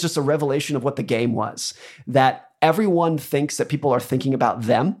me, it was just a revelation of what the game was, that everyone thinks that people are thinking about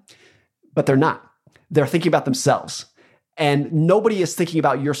them, but they're not. They're thinking about themselves. And nobody is thinking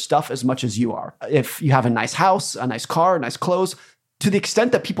about your stuff as much as you are. If you have a nice house, a nice car, nice clothes, to the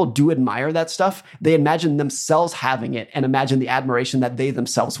extent that people do admire that stuff, they imagine themselves having it and imagine the admiration that they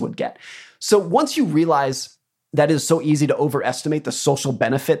themselves would get. So once you realize that it is so easy to overestimate the social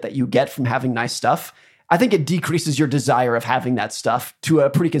benefit that you get from having nice stuff, I think it decreases your desire of having that stuff to a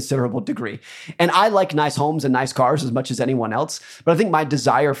pretty considerable degree. And I like nice homes and nice cars as much as anyone else, but I think my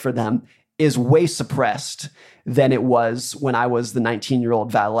desire for them is way suppressed than it was when I was the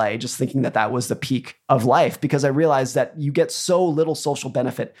 19-year-old valet, just thinking that that was the peak of life, because I realized that you get so little social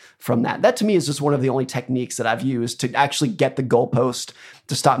benefit from that. That to me is just one of the only techniques that I've used to actually get the goalpost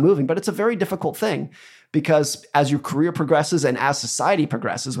to stop moving. But it's a very difficult thing, because as your career progresses and as society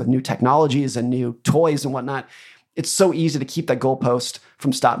progresses with new technologies and new toys and whatnot, it's so easy to keep that goalpost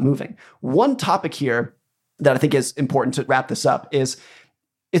from stop moving. One topic here that I think is important to wrap this up is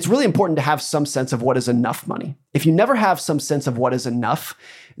it's really important to have some sense of what is enough money. If you never have some sense of what is enough,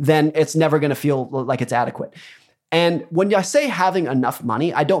 then it's never going to feel like it's adequate. And when I say having enough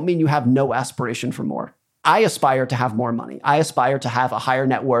money, I don't mean you have no aspiration for more. I aspire to have more money. I aspire to have a higher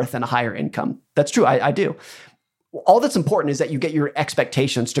net worth and a higher income. That's true. I do. All that's important is that you get your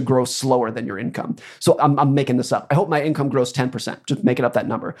expectations to grow slower than your income. So I'm making this up. I hope my income grows 10%. Just making up that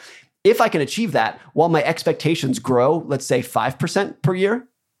number. If I can achieve that while my expectations grow, let's say 5% per year,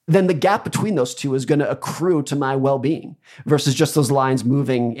 then the gap between those two is going to accrue to my well-being versus just those lines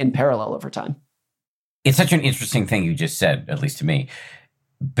moving in parallel over time. It's such an interesting thing you just said, at least to me,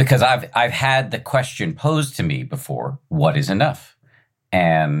 because I've had the question posed to me before, what is enough?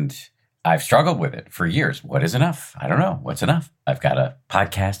 And I've struggled with it for years. What is enough? I don't know. What's enough? I've got a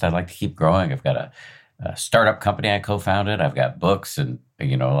podcast I'd like to keep growing. I've got a startup company I co-founded. I've got books, and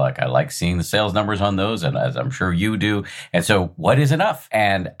I like seeing the sales numbers on those, and as I'm sure you do. And so what is enough?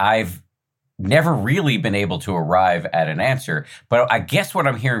 And I've never really been able to arrive at an answer. But I guess what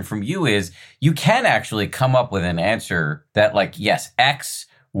I'm hearing from you is you can actually come up with an answer that, like, yes, X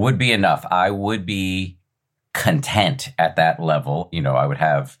would be enough. I would be content at that level. I would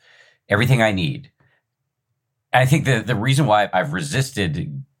have everything I need. And I think the reason why I've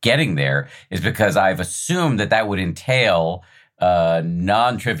resisted getting there is because I've assumed that would entail a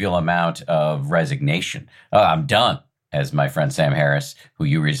non-trivial amount of resignation. I'm done, as my friend Sam Harris, who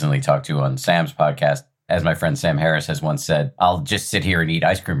you recently talked to on Sam's podcast, as my friend Sam Harris has once said, I'll just sit here and eat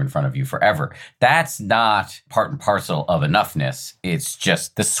ice cream in front of you forever. That's not part and parcel of enoughness. It's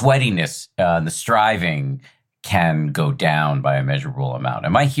just the sweatiness, the striving can go down by a measurable amount.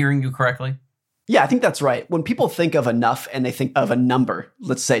 Am I hearing you correctly? Yeah, I think that's right. When people think of enough and they think of a number,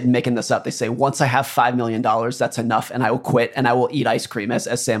 let's say, making this up, they say, once I have $5 million, that's enough, and I will quit and I will eat ice cream,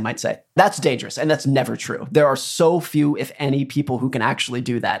 as Sam might say. That's dangerous, and that's never true. There are so few, if any, people who can actually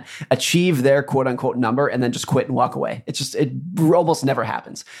do that, achieve their quote unquote number, and then just quit and walk away. It almost never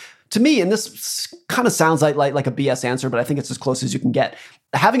happens. To me, and this kind of sounds like a BS answer, but I think it's as close as you can get.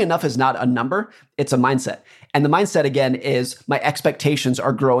 Having enough is not a number, it's a mindset. And the mindset, again, is my expectations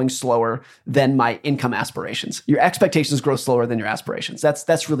are growing slower than my income aspirations. Your expectations grow slower than your aspirations.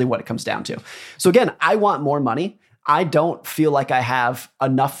 That's really what it comes down to. So again, I want more money. I don't feel like I have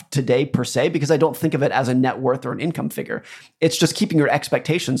enough today per se, because I don't think of it as a net worth or an income figure. It's just keeping your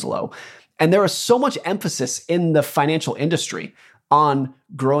expectations low. And there is so much emphasis in the financial industry on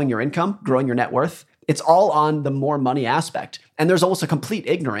growing your income, growing your net worth. It's all on the more money aspect. And there's almost a complete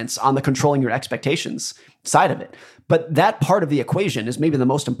ignorance on the controlling your expectations side of it. But that part of the equation is maybe the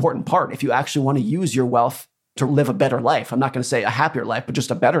most important part if you actually want to use your wealth to live a better life. I'm not going to say a happier life, but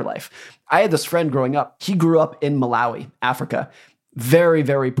just a better life. I had this friend growing up. He grew up in Malawi, Africa. Very,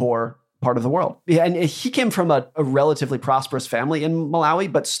 very poor part of the world. And he came from a relatively prosperous family in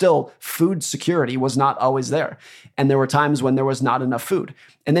Malawi, but still food security was not always there. And there were times when there was not enough food.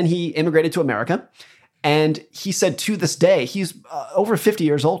 And then he immigrated to America. And he said to this day, he's over 50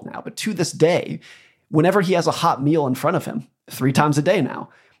 years old now, but to this day, whenever he has a hot meal in front of him, 3 times a day now,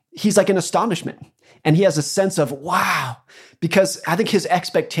 he's like in astonishment. And he has a sense of, wow, because I think his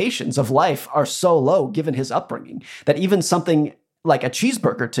expectations of life are so low given his upbringing that even something like a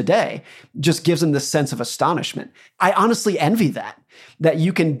cheeseburger today just gives him this sense of astonishment. I honestly envy that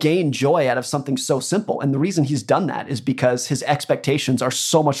you can gain joy out of something so simple. And the reason he's done that is because his expectations are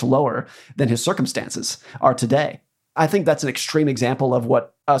so much lower than his circumstances are today. I think that's an extreme example of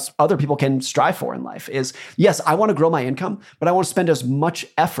what us other people can strive for in life is, yes, I want to grow my income, but I want to spend as much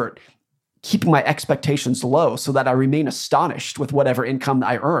effort keeping my expectations low so that I remain astonished with whatever income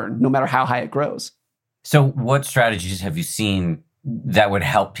I earn, no matter how high it grows. So what strategies have you seen that would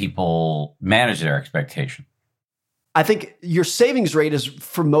help people manage their expectation? I think your savings rate is,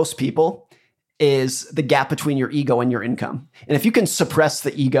 for most people, is the gap between your ego and your income. And if you can suppress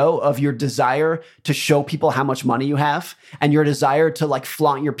the ego of your desire to show people how much money you have and your desire to like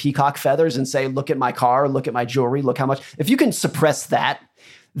flaunt your peacock feathers and say, look at my car, look at my jewelry, look how much, if you can suppress that,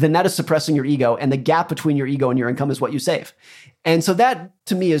 then that is suppressing your ego. And the gap between your ego and your income is what you save. And so that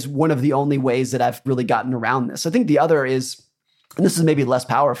to me is one of the only ways that I've really gotten around this. I think the other is, and this is maybe less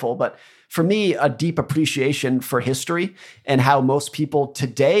powerful, but for me, a deep appreciation for history and how most people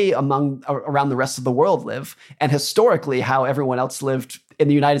today around the rest of the world live, and historically how everyone else lived in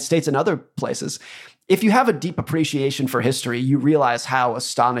the United States and other places. If you have a deep appreciation for history, you realize how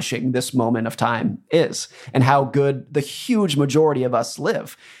astonishing this moment of time is and how good the huge majority of us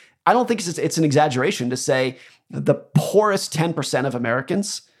live. I don't think it's an exaggeration to say the poorest 10% of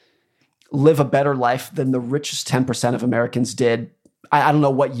Americans live a better life than the richest 10% of Americans did. I don't know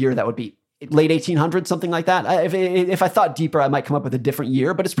what year that would be. Late 1800s, something like that. If I thought deeper, I might come up with a different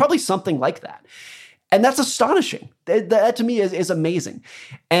year, but it's probably something like that. And that's astonishing. That to me is amazing.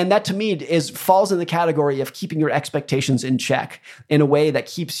 And that to me falls in the category of keeping your expectations in check in a way that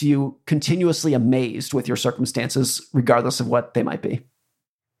keeps you continuously amazed with your circumstances, regardless of what they might be.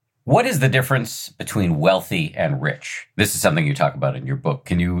 What is the difference between wealthy and rich? This is something you talk about in your book.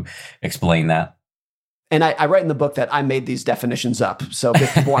 Can you explain that? And I write in the book that I made these definitions up. So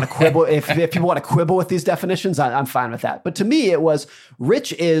if people want to quibble, if people want to quibble with these definitions, I'm fine with that. But to me, it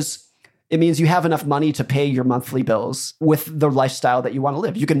means you have enough money to pay your monthly bills with the lifestyle that you want to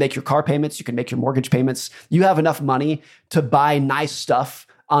live. You can make your car payments, you can make your mortgage payments. You have enough money to buy nice stuff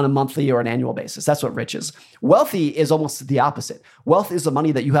on a monthly or an annual basis. That's what rich is. Wealthy is almost the opposite. Wealth is the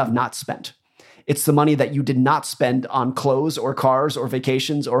money that you have not spent. It's the money that you did not spend on clothes or cars or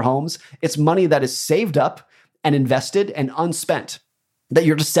vacations or homes. It's money that is saved up and invested and unspent that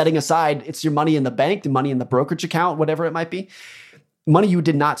you're just setting aside. It's your money in the bank, the money in the brokerage account, whatever it might be. Money you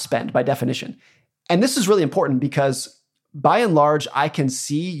did not spend by definition. And this is really important because by and large, I can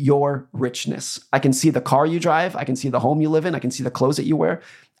see your richness. I can see the car you drive. I can see the home you live in. I can see the clothes that you wear.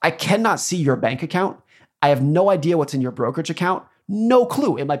 I cannot see your bank account. I have no idea what's in your brokerage account. No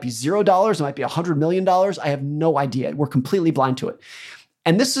clue. It might be $0. It might be $100 million. I have no idea. We're completely blind to it.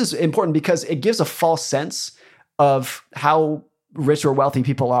 And this is important because it gives a false sense of how rich or wealthy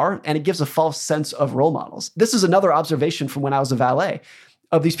people are, and it gives a false sense of role models. This is another observation from when I was a valet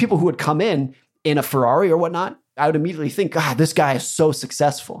of these people who would come in a Ferrari or whatnot. I would immediately think, God, this guy is so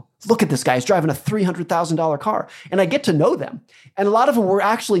successful. Look at this guy. He's driving a $300,000 car. And I get to know them. And a lot of them were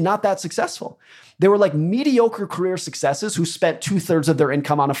actually not that successful. They were like mediocre career successes who spent 2/3 of their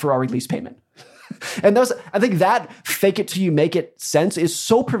income on a Ferrari lease payment. And I think that fake it till you make it sense is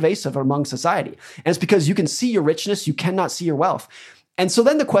so pervasive among society. And it's because you can see your richness, you cannot see your wealth. And so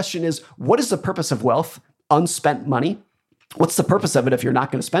then the question is, what is the purpose of wealth? Unspent money? What's the purpose of it if you're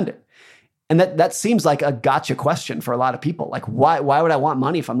not going to spend it? And that seems like a gotcha question for a lot of people. Like, why would I want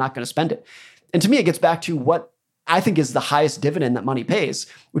money if I'm not going to spend it? And to me, it gets back to what I think is the highest dividend that money pays,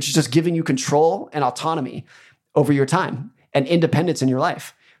 which is just giving you control and autonomy over your time and independence in your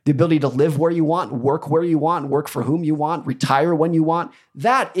life. The ability to live where you want, work where you want, work for whom you want, retire when you want.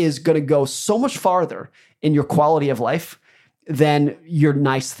 That is going to go so much farther in your quality of life than your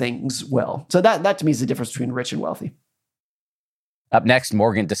nice things will. So that to me is the difference between rich and wealthy. Up next,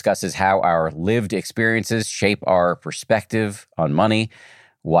 Morgan discusses how our lived experiences shape our perspective on money,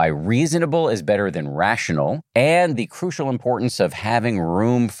 why reasonable is better than rational, and the crucial importance of having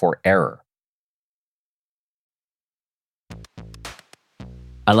room for error.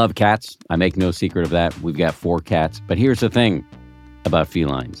 I love cats. I make no secret of that. We've got 4 cats. But here's the thing about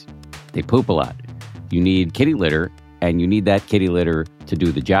felines. They poop a lot. You need kitty litter, and you need that kitty litter to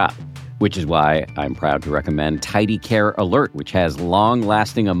do the job, which is why I'm proud to recommend Tidy Care Alert, which has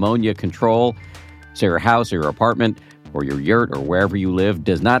long-lasting ammonia control, so your house or your apartment or your yurt or wherever you live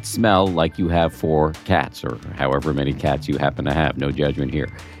does not smell like you have 4 cats or however many cats you happen to have. No judgment here.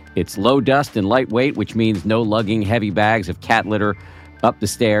 It's low dust and lightweight, which means no lugging heavy bags of cat litter up the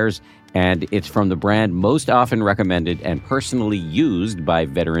stairs, and it's from the brand most often recommended and personally used by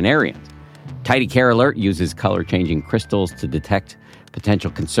veterinarians. Tidy Care Alert uses color-changing crystals to detect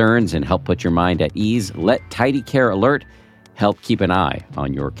potential concerns and help put your mind at ease. Let Tidy Care Alert help keep an eye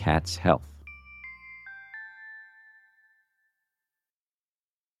on your cat's health.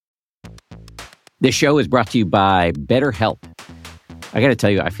 This show is brought to you by BetterHelp. I got to tell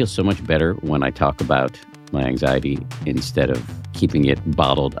you, I feel so much better when I talk about my anxiety instead of keeping it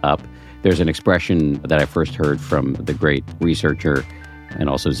bottled up. There's an expression that I first heard from the great researcher and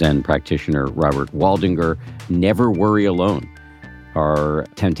also Zen practitioner Robert Waldinger, never worry alone. Our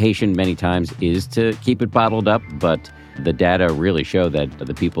temptation many times is to keep it bottled up, but the data really show that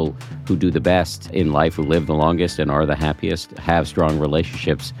the people who do the best in life, who live the longest and are the happiest, have strong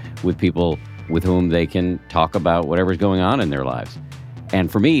relationships with people with whom they can talk about whatever's going on in their lives.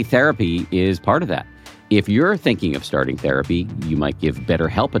 And for me, therapy is part of that. If you're thinking of starting therapy, you might give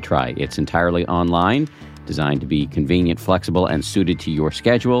BetterHelp a try. It's entirely online, designed to be convenient, flexible, and suited to your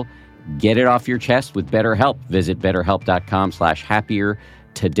schedule. Get it off your chest with BetterHelp. Visit betterhelp.com/happier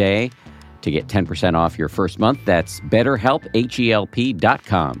today. To get 10% off your first month, that's BetterHelp,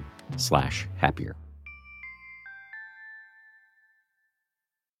 HELP.com/happier.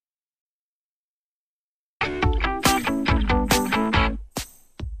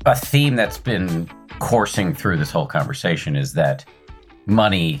 A theme that's been coursing through this whole conversation is that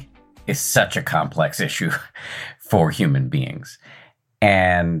money is such a complex issue for human beings.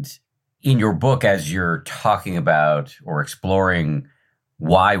 And in your book, as you're talking about or exploring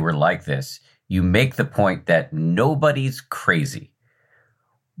why we're like this, you make the point that nobody's crazy.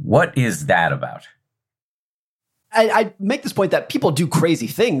 What is that about? I make this point that people do crazy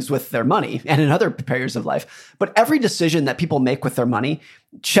things with their money and in other areas of life, but every decision that people make with their money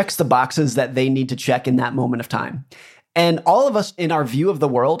checks the boxes that they need to check in that moment of time. And all of us, in our view of the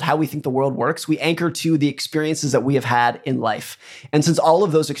world, how we think the world works, we anchor to the experiences that we have had in life. And since all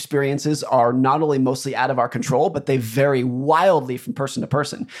of those experiences are not only mostly out of our control, but they vary wildly from person to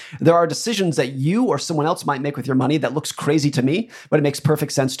person, there are decisions that you or someone else might make with your money that looks crazy to me, but it makes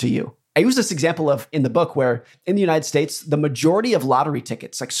perfect sense to you. I use this example in the book where in the United States, the majority of lottery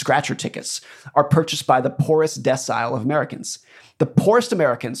tickets, like scratcher tickets, are purchased by the poorest decile of Americans. The poorest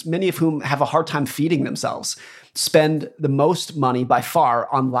Americans, many of whom have a hard time feeding themselves, spend the most money by far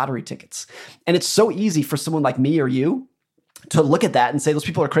on lottery tickets. And it's so easy for someone like me or you to look at that and say, those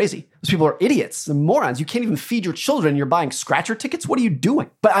people are crazy. Those people are idiots and morons. You can't even feed your children. You're buying scratcher tickets. What are you doing?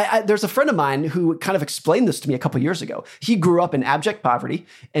 But there's a friend of mine who kind of explained this to me a couple of years ago. He grew up in abject poverty,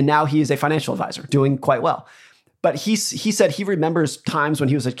 and now he is a financial advisor, doing quite well. But he said he remembers times when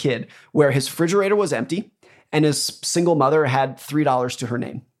he was a kid where his refrigerator was empty and his single mother had $3 to her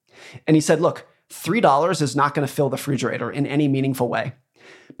name. And he said, look, $3 is not going to fill the refrigerator in any meaningful way.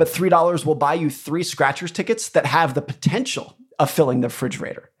 But $3 will buy you 3 scratchers tickets that have the potential of filling the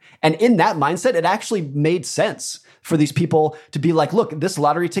refrigerator. And in that mindset, it actually made sense for these people to be like, look, this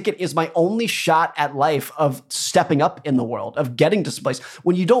lottery ticket is my only shot at life of stepping up in the world, of getting to some place.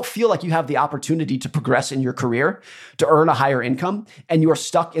 When you don't feel like you have the opportunity to progress in your career, to earn a higher income, and you are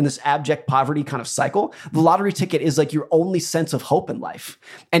stuck in this abject poverty kind of cycle, the lottery ticket is like your only sense of hope in life.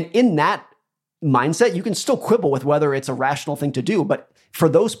 And in that mindset, you can still quibble with whether it's a rational thing to do, but for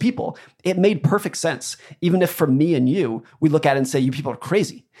those people, it made perfect sense. Even if for me and you, we look at it and say, you people are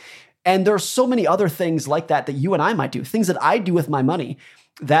crazy. And there are so many other things like that you and I might do, things that I do with my money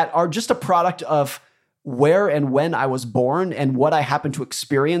that are just a product of where and when I was born and what I happened to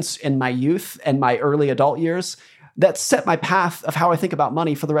experience in my youth and my early adult years that set my path of how I think about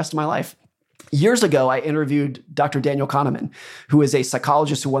money for the rest of my life. Years ago, I interviewed Dr. Daniel Kahneman, who is a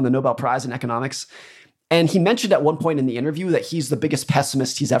psychologist who won the Nobel Prize in economics. And he mentioned at one point in the interview that he's the biggest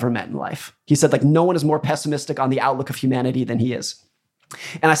pessimist he's ever met in life. He said, like, no one is more pessimistic on the outlook of humanity than he is.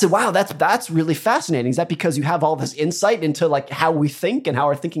 And I said, wow, that's really fascinating. Is that because you have all this insight into like how we think and how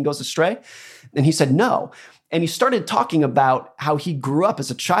our thinking goes astray? And he said, no. And he started talking about how he grew up as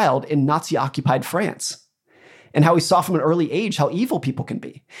a child in Nazi-occupied France and how he saw from an early age how evil people can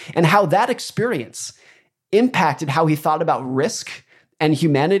be and how that experience impacted how he thought about risk and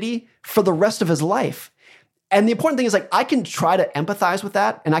humanity for the rest of his life. And the important thing is, like, I can try to empathize with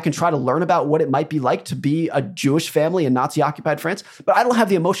that and I can try to learn about what it might be like to be a Jewish family in Nazi-occupied France, but I don't have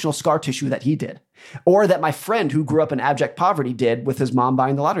the emotional scar tissue that he did, or that my friend who grew up in abject poverty did with his mom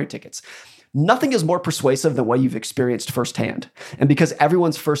buying the lottery tickets. Nothing is more persuasive than what you've experienced firsthand. And because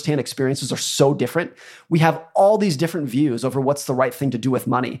everyone's firsthand experiences are so different, we have all these different views over what's the right thing to do with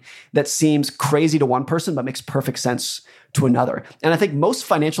money that seems crazy to one person, but makes perfect sense to another. And I think most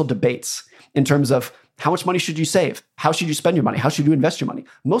financial debates in terms of how much money should you save? How should you spend your money? How should you invest your money?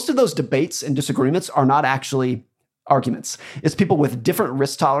 Most of those debates and disagreements are not actually arguments. It's people with different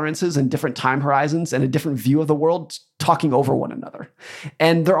risk tolerances and different time horizons and a different view of the world talking over one another.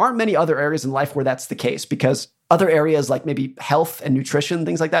 And there aren't many other areas in life where that's the case, because other areas like maybe health and nutrition,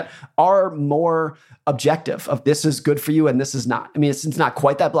 things like that, are more objective of this is good for you and this is not. I mean, it's not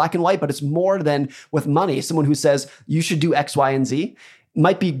quite that black and white, but it's more than with money. Someone who says you should do X, Y, and Z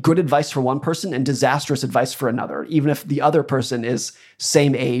might be good advice for one person and disastrous advice for another, even if the other person is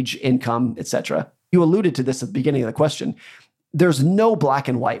same age, income, etc. You alluded to this at the beginning of the question. There's no black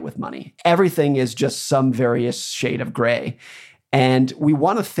and white with money. Everything is just some various shade of gray. And we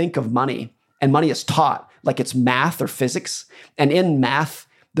want to think of money, and money is taught like it's math or physics. And in math,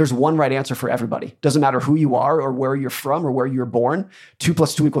 there's one right answer for everybody. Doesn't matter who you are or where you're from or where you're born. 2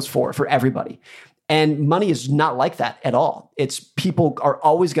 + 2 = 4 for everybody. And money is not like that at all. It's people are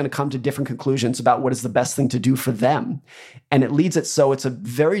always going to come to different conclusions about what is the best thing to do for them. And it leads it so it's a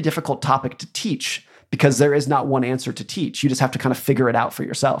very difficult topic to teach because there is not one answer to teach. You just have to kind of figure it out for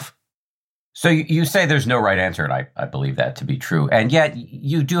yourself. So you say there's no right answer, and I believe that to be true. And yet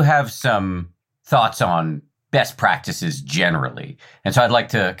you do have some thoughts on best practices generally. And so I'd like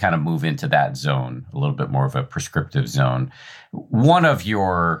to kind of move into that zone, a little bit more of a prescriptive zone. One of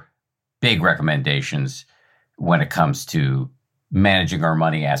your big recommendations when it comes to managing our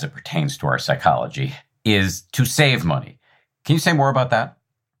money as it pertains to our psychology is to save money. Can you say more about that?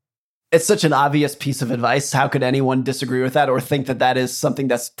 It's such an obvious piece of advice. How could anyone disagree with that or think that that is something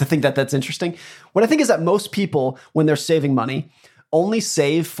that's interesting? What I think is that most people, when they're saving money, only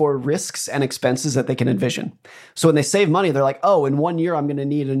save for risks and expenses that they can envision. So when they save money, they're like, oh, in 1 year, I'm going to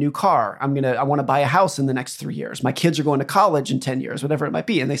need a new car. I want to buy a house in the next 3 years. My kids are going to college in 10 years, whatever it might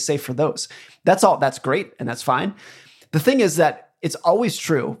be. And they save for those. That's all. That's great. And that's fine. The thing is that it's always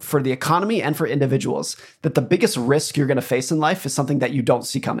true for the economy and for individuals that the biggest risk you're going to face in life is something that you don't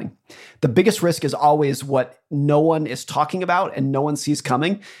see coming. The biggest risk is always what no one is talking about and no one sees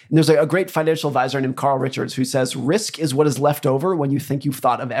coming. And there's a great financial advisor named Carl Richards who says, risk is what is left over when you think you've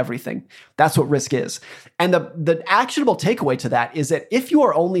thought of everything. That's what risk is. And the actionable takeaway to that is that if you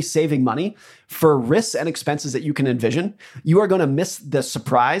are only saving money for risks and expenses that you can envision, you are going to miss the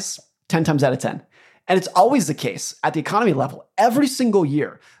surprise 10 times out of 10. And it's always the case at the economy level. Every single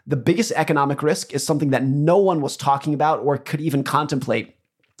year, the biggest economic risk is something that no one was talking about or could even contemplate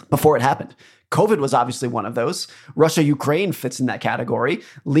before it happened. COVID was obviously one of those. Russia-Ukraine fits in that category.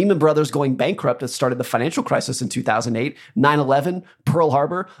 Lehman Brothers going bankrupt that started the financial crisis in 2008, 9/11, Pearl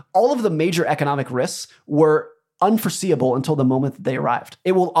Harbor. All of the major economic risks were unforeseeable until the moment that they arrived.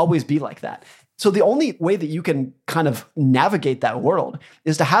 It will always be like that. So the only way that you can kind of navigate that world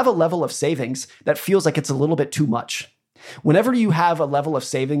is to have a level of savings that feels like it's a little bit too much. Whenever you have a level of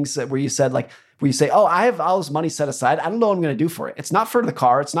savings where you say, oh, I have all this money set aside. I don't know what I'm going to do for it. It's not for the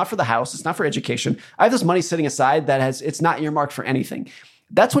car. It's not for the house. It's not for education. I have this money sitting aside it's not earmarked for anything.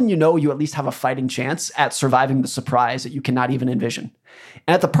 That's when you know you at least have a fighting chance at surviving the surprise that you cannot even envision.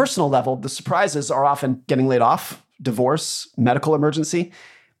 And at the personal level, the surprises are often getting laid off, divorce, medical emergency.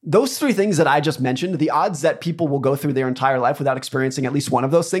 Those three things that I just mentioned, the odds that people will go through their entire life without experiencing at least one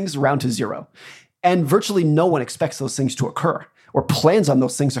of those things round to zero. And virtually no one expects those things to occur or plans on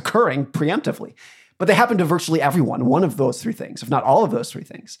those things occurring preemptively. But they happen to virtually everyone, one of those three things, if not all of those three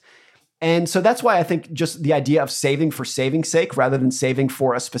things. And so that's why I think just the idea of saving for saving's sake rather than saving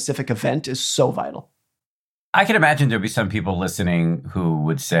for a specific event is so vital. I can imagine there'd be some people listening who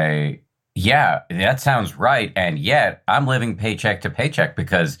would say, yeah, that sounds right. And yet I'm living paycheck to paycheck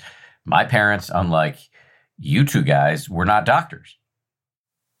because my parents, unlike you two guys, were not doctors.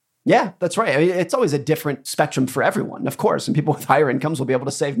 Yeah, that's right. I mean, it's always a different spectrum for everyone, of course, and people with higher incomes will be able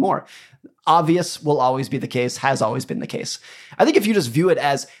to save more. Obvious will always be the case, has always been the case. I think if you just view it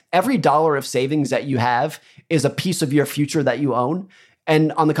as every dollar of savings that you have is a piece of your future that you own,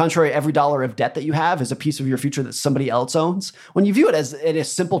 and on the contrary, every dollar of debt that you have is a piece of your future that somebody else owns. When you view it as in a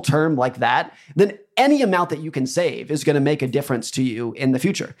simple term like that, then any amount that you can save is going to make a difference to you in the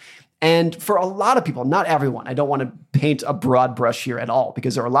future. And for a lot of people, not everyone, I don't want to paint a broad brush here at all,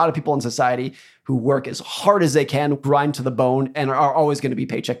 because there are a lot of people in society who work as hard as they can, grind to the bone, and are always going to be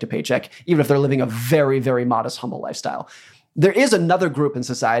paycheck to paycheck, even if they're living a very, very modest, humble lifestyle. There is another group in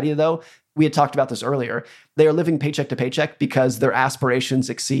society, though. We had talked about this earlier. They are living paycheck to paycheck because their aspirations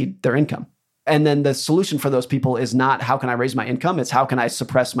exceed their income. And then the solution for those people is not how can I raise my income? It's how can I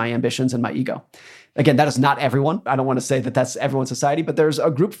suppress my ambitions and my ego? Again, that is not everyone. I don't want to say that that's everyone's society, but there's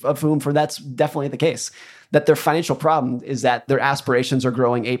a group of whom for that's definitely the case. That their financial problem is that their aspirations are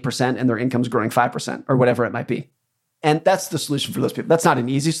growing 8% and their income's growing 5% or whatever it might be. And that's the solution for those people. That's not an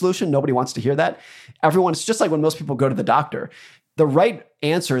easy solution. Nobody wants to hear that. It's just like when most people go to the doctor. The right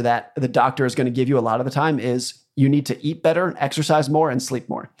answer that the doctor is going to give you a lot of the time is you need to eat better, exercise more, and sleep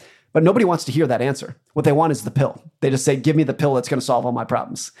more. But nobody wants to hear that answer. What they want is the pill. They just say, give me the pill that's going to solve all my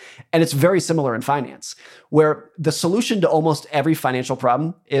problems. And it's very similar in finance, where the solution to almost every financial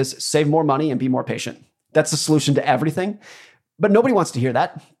problem is save more money and be more patient. That's the solution to everything. But nobody wants to hear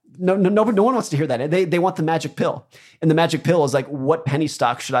that. No one wants to hear that. They want the magic pill. And the magic pill is like, what penny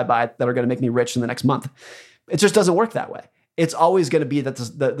stocks should I buy that are going to make me rich in the next month? It just doesn't work that way. It's always going to be that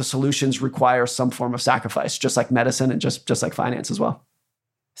the solutions require some form of sacrifice, just like medicine and just like finance as well.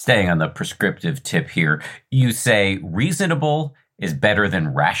 Staying on the prescriptive tip here, you say reasonable is better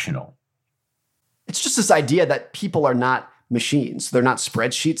than rational. It's just this idea that people are not machines. They're not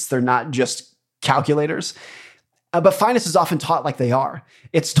spreadsheets. They're not just calculators. But finance is often taught like they are.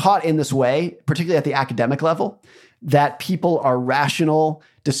 It's taught in this way, particularly at the academic level, that people are rational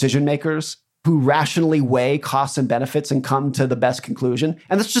decision makers. who rationally weigh costs and benefits and come to the best conclusion.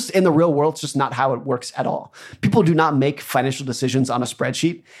 And that's just in the real world, it's just not how it works at all. People do not make financial decisions on a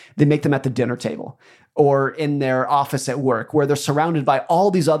spreadsheet. They make them at the dinner table or in their office at work, where they're surrounded by all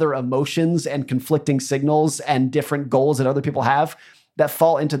these other emotions and conflicting signals and different goals that other people have that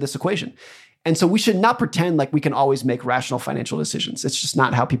fall into this equation. And so we should not pretend like we can always make rational financial decisions. It's just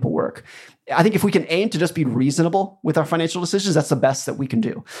not how people work. I think if we can aim to just be reasonable with our financial decisions, that's the best that we can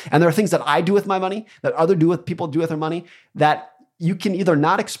do. And there are things that I do with my money, that people do with their money, that you can either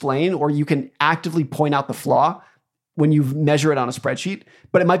not explain or you can actively point out the flaw when you measure it on a spreadsheet.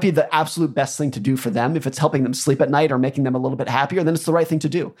 But it might be the absolute best thing to do for them. If it's helping them sleep at night or making them a little bit happier, then it's the right thing to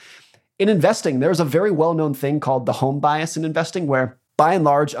do. In investing, there's a very well-known thing called the home bias in investing, where by and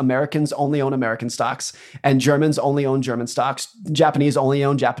large, Americans only own American stocks, and Germans only own German stocks, Japanese only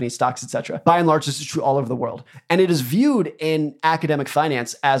own Japanese stocks, etc. By and large, this is true all over the world. And it is viewed in academic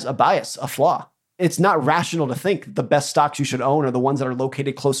finance as a bias, a flaw. It's not rational to think the best stocks you should own are the ones that are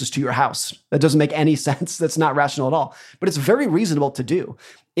located closest to your house. That doesn't make any sense. That's not rational at all. But it's very reasonable to do.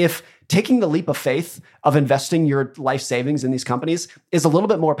 If taking the leap of faith of investing your life savings in these companies is a little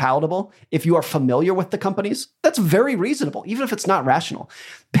bit more palatable, if you are familiar with the companies, that's very reasonable, even if it's not rational.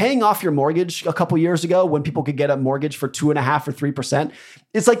 Paying off your mortgage a couple years ago when people could get a mortgage for 2.5% or 3%,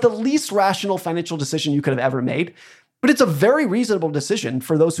 it's like the least rational financial decision you could have ever made. But it's a very reasonable decision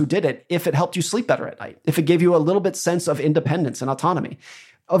for those who did it if it helped you sleep better at night, if it gave you a little bit sense of independence and autonomy.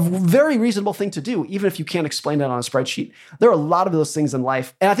 A very reasonable thing to do, even if you can't explain it on a spreadsheet. There are a lot of those things in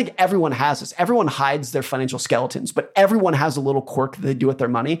life, and I think everyone has this. Everyone hides their financial skeletons, but everyone has a little quirk that they do with their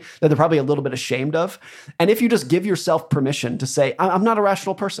money that they're probably a little bit ashamed of. And if you just give yourself permission to say, I'm not a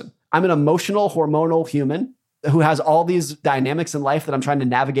rational person. I'm an emotional, hormonal human who has all these dynamics in life that I'm trying to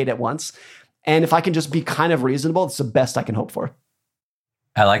navigate at once. And if I can just be kind of reasonable, it's the best I can hope for.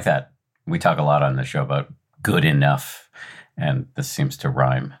 I like that. We talk a lot on the show about good enough, and this seems to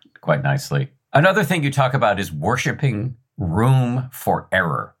rhyme quite nicely. Another thing you talk about is worshiping room for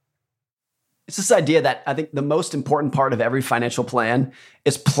error. It's this idea that I think the most important part of every financial plan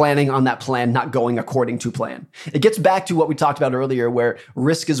is planning on that plan not going according to plan. It gets back to what we talked about earlier, where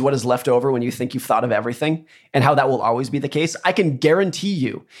risk is what is left over when you think you've thought of everything, and how that will always be the case. I can guarantee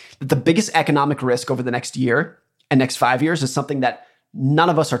you that the biggest economic risk over the next year and next 5 years is something that none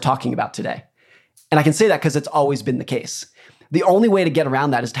of us are talking about today. And I can say that because it's always been the case. The only way to get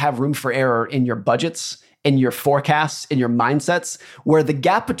around that is to have room for error in your budgets, in your forecasts, in your mindsets, where the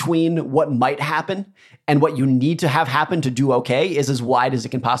gap between what might happen and what you need to have happen to do okay is as wide as it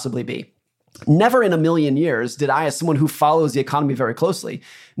can possibly be. Never in a million years did I, as someone who follows the economy very closely,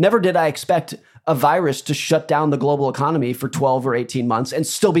 never did I expect a virus to shut down the global economy for 12 or 18 months and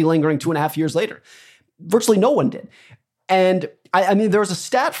still be lingering 2.5 years later. Virtually no one did. And I mean, there was a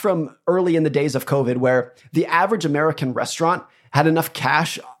stat from early in the days of COVID where the average American restaurant had enough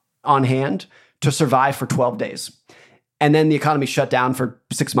cash on hand to survive for 12 days. And then the economy shut down for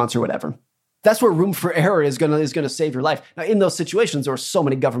 6 months or whatever. That's where room for error is going to save your life. Now, in those situations, there were so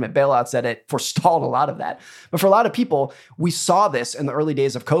many government bailouts that it forestalled a lot of that. But for a lot of people, we saw this in the early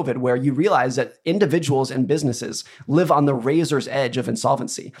days of COVID, where you realize that individuals and businesses live on the razor's edge of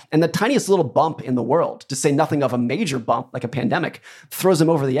insolvency. And the tiniest little bump in the world, to say nothing of a major bump like a pandemic, throws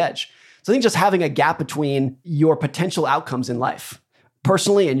them over the edge. So I think just having a gap between your potential outcomes in life,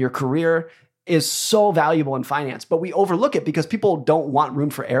 personally in your career, is so valuable in finance, but we overlook it because people don't want room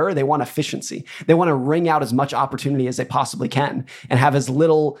for error. They want efficiency. They want to wring out as much opportunity as they possibly can and have as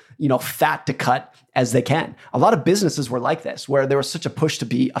little, fat to cut as they can. A lot of businesses were like this, where there was such a push to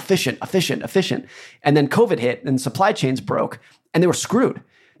be efficient. And then COVID hit and supply chains broke and they were screwed.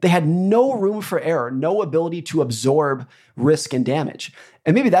 They had no room for error, no ability to absorb risk and damage.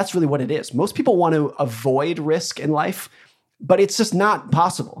 And maybe that's really what it is. Most people want to avoid risk in life, but it's just not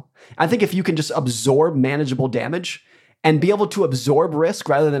possible. I think if you can just absorb manageable damage and be able to absorb risk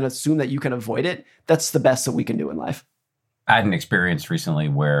rather than assume that you can avoid it, that's the best that we can do in life. I had an experience recently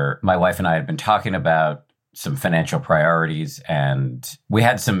where my wife and I had been talking about some financial priorities, and we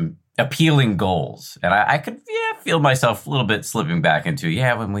had some appealing goals. And I could feel myself a little bit slipping back into,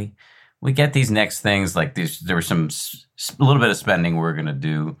 when we get these next things, like there was a little bit of spending we're going to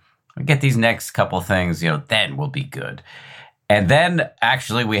do. We get these next couple things, then we'll be good. And then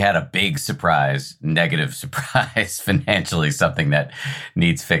actually we had a big surprise, negative surprise financially, something that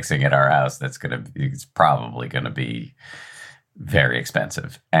needs fixing at our house it's probably going to be very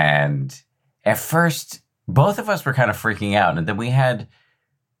expensive. And at first, both of us were kind of freaking out. And then we had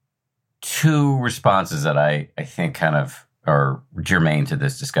two responses that I think kind of are germane to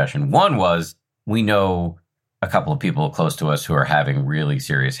this discussion. One was, we know a couple of people close to us who are having really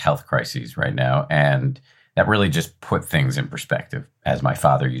serious health crises right now. And that really just put things in perspective. As my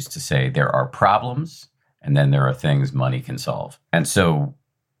father used to say, there are problems and then there are things money can solve. And so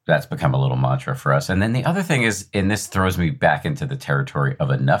that's become a little mantra for us. And then the other thing is, and this throws me back into the territory of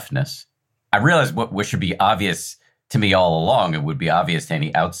enough-ness. I realize what should be obvious to me all along, it would be obvious to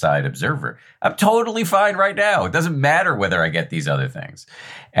any outside observer. I'm totally fine right now. It doesn't matter whether I get these other things.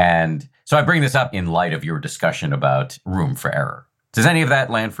 And so I bring this up in light of your discussion about room for error. Does any of that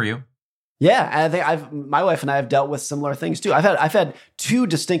land for you? Yeah, I think my wife and I have dealt with similar things too. I've had two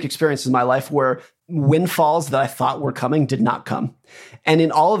distinct experiences in my life where windfalls that I thought were coming did not come. And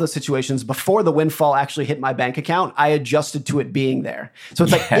in all of those situations, before the windfall actually hit my bank account, I adjusted to it being there. So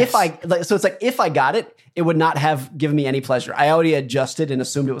it's if I got it, it would not have given me any pleasure. I already adjusted and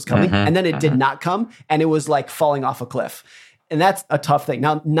assumed it was coming, and then it did not come, and it was like falling off a cliff. And that's a tough thing.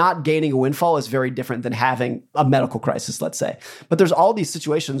 Now, not gaining a windfall is very different than having a medical crisis, let's say. But there's all these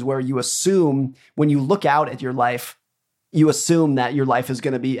situations where you assume, when you look out at your life, you assume that your life is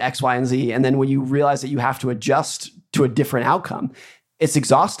going to be X, Y, and Z. And then when you realize that you have to adjust to a different outcome, it's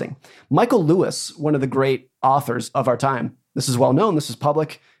exhausting. Michael Lewis, one of the great authors of our time, this is well known, this is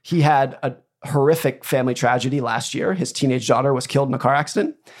public. He had a horrific family tragedy last year. His teenage daughter was killed in a car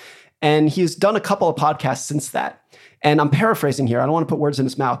accident. And he's done a couple of podcasts since that. And I'm paraphrasing here. I don't want to put words in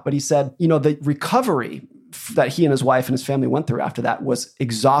his mouth, but he said, the recovery that he and his wife and his family went through after that was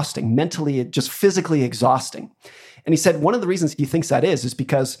exhausting, mentally, just physically exhausting. And he said one of the reasons he thinks that is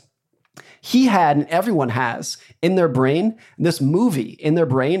because he had, and everyone has, in their brain, this movie in their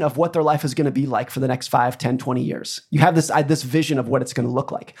brain of what their life is going to be like for the next 5, 10, 20 years. You have this vision of what it's going to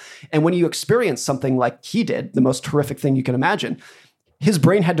look like. And when you experience something like he did, the most horrific thing you can imagine, his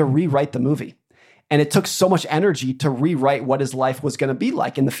brain had to rewrite the movie. And it took so much energy to rewrite what his life was going to be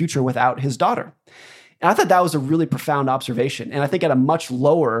like in the future without his daughter. And I thought that was a really profound observation. And I think at a much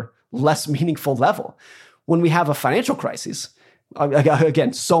lower, less meaningful level, when we have a financial crisis,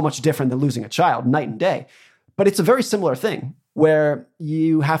 again, so much different than losing a child, night and day, but it's a very similar thing where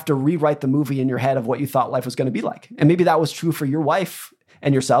you have to rewrite the movie in your head of what you thought life was going to be like. And maybe that was true for your wife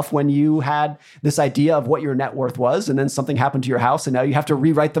and yourself when you had this idea of what your net worth was, and then something happened to your house, and now you have to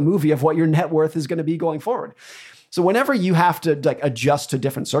rewrite the movie of what your net worth is going to be going forward. So whenever you have to adjust to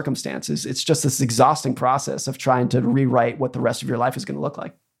different circumstances, it's just this exhausting process of trying to rewrite what the rest of your life is going to look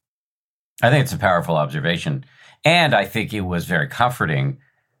like. I think it's a powerful observation. And I think it was very comforting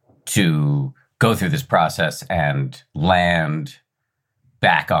to go through this process and land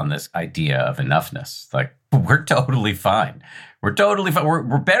back on this idea of enoughness. Like, we're totally fine. We're totally fine.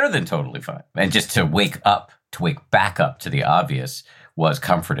 We're better than totally fine. And just to wake back up to the obvious was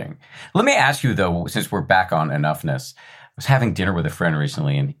comforting. Let me ask you, though, since we're back on enoughness, I was having dinner with a friend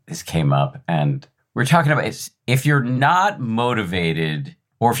recently, and this came up, and we're talking about if you're not motivated,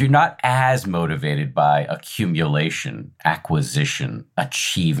 or if you're not as motivated by accumulation, acquisition,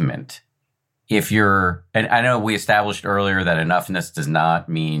 achievement, and I know we established earlier that enoughness does not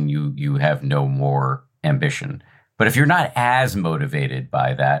mean you have no more ambition. But if you're not as motivated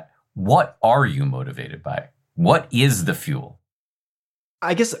by that, what are you motivated by? What is the fuel?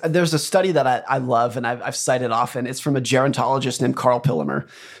 I guess there's a study that I love and I've cited often. It's from a gerontologist named Carl Pillemer,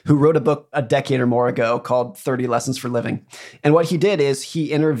 who wrote a book a decade or more ago called 30 Lessons for Living. And what he did is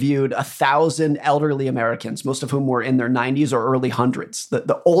he interviewed 1,000 elderly Americans, most of whom were in their 90s or early hundreds,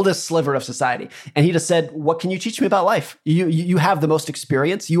 the oldest sliver of society. And he just said, what can you teach me about life? You have the most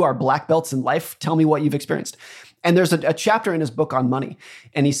experience. You are black belts in life. Tell me what you've experienced. And there's a chapter in his book on money.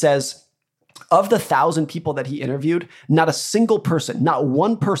 And he says, of the 1,000 people that he interviewed, not a single person, not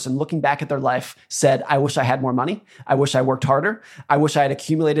one person looking back at their life said, I wish I had more money. I wish I worked harder. I wish I had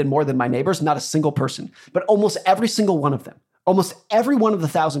accumulated more than my neighbors. Not a single person. But almost every single one of them, almost every one of the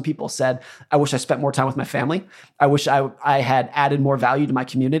 1,000 people said, I wish I spent more time with my family. I wish I had added more value to my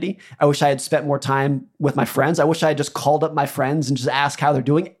community. I wish I had spent more time with my friends. I wish I had just called up my friends and just asked how they're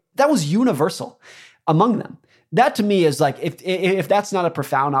doing. That was universal among them. That to me is like, if that's not a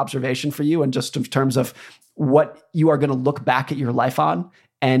profound observation for you, and just in terms of what you are going to look back at your life on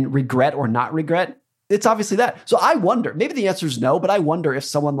and regret or not regret, it's obviously that. So I wonder, maybe the answer is no, but I wonder if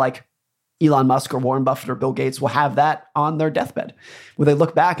someone like Elon Musk or Warren Buffett or Bill Gates will have that on their deathbed, where they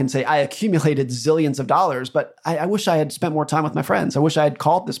look back and say, I accumulated zillions of dollars, but I wish I had spent more time with my friends. I wish I had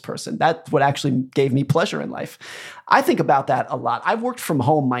called this person. That's what actually gave me pleasure in life. I think about that a lot. I've worked from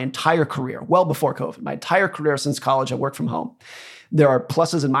home my entire career, well before COVID. My entire career since college, I worked from home. There are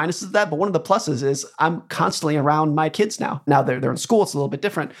pluses and minuses to that, but one of the pluses is I'm constantly around my kids now. Now they're in school, it's a little bit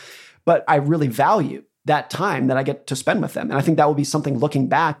different, but I really value that time that I get to spend with them. And I think that will be something looking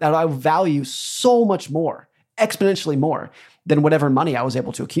back that I value so much more exponentially more than whatever money I was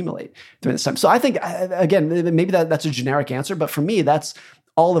able to accumulate during this time. So I think, again, maybe that's a generic answer, but for me, that's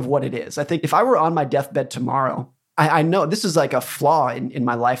all of what it is. I think if I were on my deathbed tomorrow, I know this is like a flaw in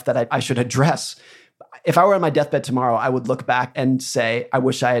my life that I should address. If I were on my deathbed tomorrow, I would look back and say, I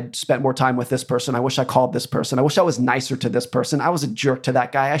wish I had spent more time with this person. I wish I called this person. I wish I was nicer to this person. I was a jerk to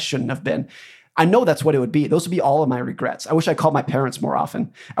that guy. I shouldn't have been. I know that's what it would be. Those would be all of my regrets. I wish I called my parents more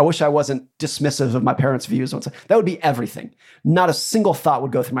often. I wish I wasn't dismissive of my parents' views. That would be everything. Not a single thought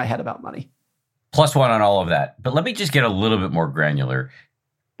would go through my head about money. Plus one on all of that. But let me just get a little bit more granular.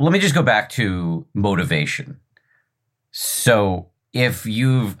 Let me just go back to motivation. So if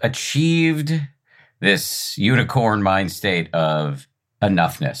you've achieved this unicorn mind state of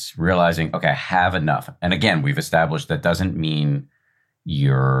enoughness, realizing, okay, I have enough. And again, we've established that doesn't mean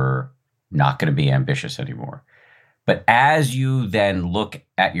you're not going to be ambitious anymore. But as you then look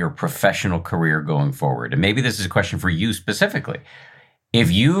at your professional career going forward, and maybe this is a question for you specifically,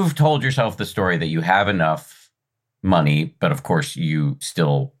 if you've told yourself the story that you have enough money, but of course you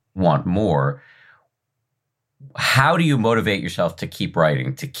still want more, how do you motivate yourself to keep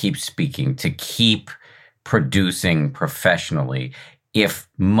writing, to keep speaking, to keep producing professionally if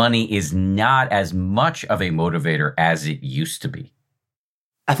money is not as much of a motivator as it used to be?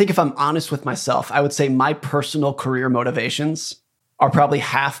 I think if I'm honest with myself, I would say my personal career motivations are probably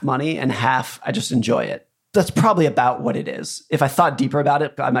half money and half I just enjoy it. That's probably about what it is. If I thought deeper about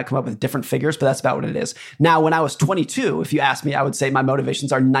it, I might come up with different figures, but that's about what it is. Now, when I was 22, if you ask me, I would say my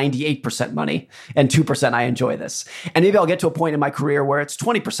motivations are 98% money and 2% I enjoy this. And maybe I'll get to a point in my career where it's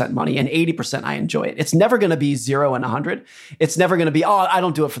 20% money and 80% I enjoy it. It's never going to be 0 and 100. It's never going to be, oh, I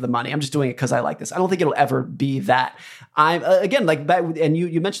don't do it for the money. I'm just doing it because I like this. I don't think it'll ever be that. I'm again, like that, and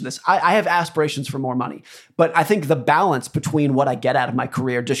you mentioned this, I have aspirations for more money, but I think the balance between what I get out of my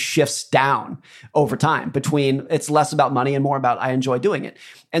career just shifts down over time. Between it's less about money and more about I enjoy doing it.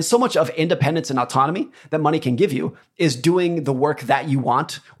 And so much of independence and autonomy that money can give you is doing the work that you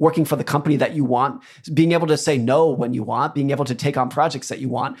want, working for the company that you want, being able to say no when you want, being able to take on projects that you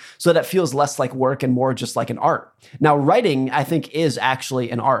want, so that it feels less like work and more just like an art. Now, writing, I think, is actually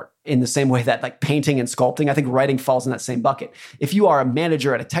an art in the same way that like painting and sculpting, I think writing falls in that same bucket. If you are a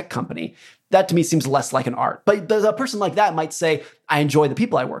manager at a tech company, that to me seems less like an art. But a person like that might say, I enjoy the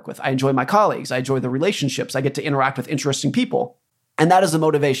people I work with. I enjoy my colleagues. I enjoy the relationships. I get to interact with interesting people. And that is a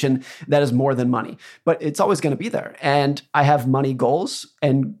motivation that is more than money. But it's always going to be there. And I have money goals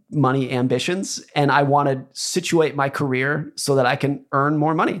and money ambitions. And I want to situate my career so that I can earn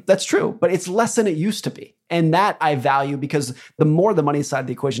more money. That's true. But it's less than it used to be. And that I value because the more the money side of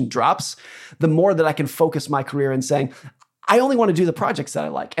the equation drops, the more that I can focus my career in saying, I only want to do the projects that I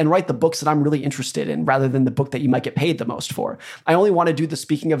like and write the books that I'm really interested in rather than the book that you might get paid the most for. I only want to do the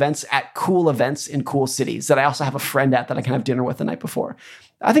speaking events at cool events in cool cities that I also have a friend at that I can have dinner with the night before.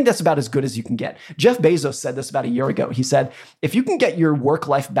 I think that's about as good as you can get. Jeff Bezos said this about a year ago. He said, if you can get your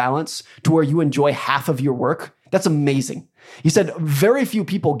work-life balance to where you enjoy half of your work, that's amazing. He said, very few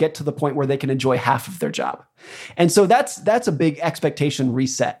people get to the point where they can enjoy half of their job. And so that's a big expectation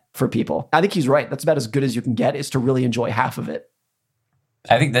reset for people. I think he's right. That's about as good as you can get, is to really enjoy half of it.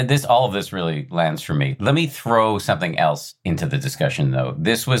 I think that all of this really lands for me. Let me throw something else into the discussion, though.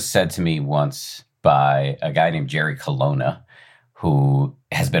 This was said to me once by a guy named Jerry Colonna, who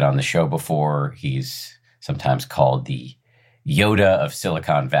has been on the show before. He's sometimes called the Yoda of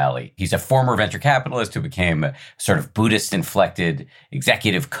Silicon Valley. He's a former venture capitalist who became a sort of Buddhist-inflected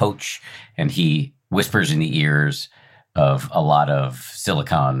executive coach, and he whispers in the ears of a lot of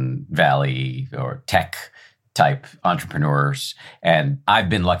Silicon Valley or tech type entrepreneurs. And I've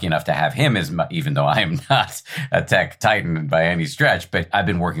been lucky enough to have him even though I am not a tech titan by any stretch, but I've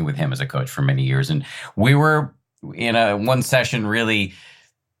been working with him as a coach for many years. And we were in one session, really,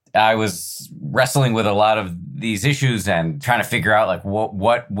 I was wrestling with a lot of these issues and trying to figure out like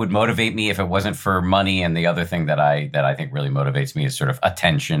what would motivate me if it wasn't for money. And the other thing that I think really motivates me is sort of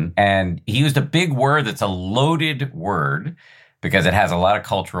attention. And he used a big word that's a loaded word because it has a lot of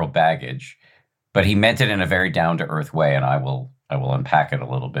cultural baggage, but he meant it in a very down-to-earth way. And I will unpack it a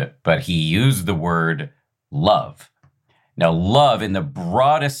little bit. But he used the word love. Now, love in the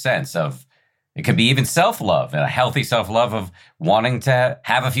broadest sense of, it could be even self-love, and a healthy self-love of wanting to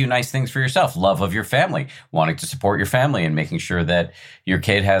have a few nice things for yourself, love of your family, wanting to support your family and making sure that your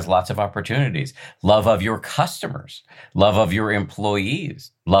kid has lots of opportunities, love of your customers, love of your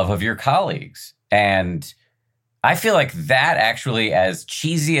employees, love of your colleagues. And I feel like that actually, as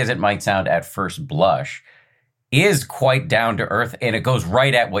cheesy as it might sound at first blush, is quite down to earth. And it goes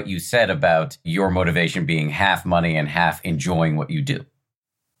right at what you said about your motivation being half money and half enjoying what you do.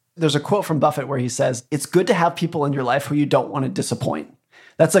 There's a quote from Buffett where he says, it's good to have people in your life who you don't want to disappoint.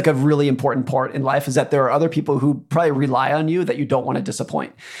 That's like a really important part in life, is that there are other people who probably rely on you that you don't want to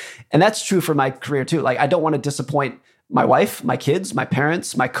disappoint. And that's true for my career too. Like, I don't want to disappoint my wife, my kids, my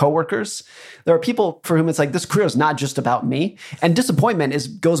parents, my coworkers. There are people for whom it's like, this career is not just about me. And disappointment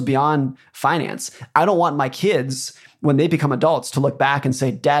goes beyond finance. I don't want my kids, when they become adults, to look back and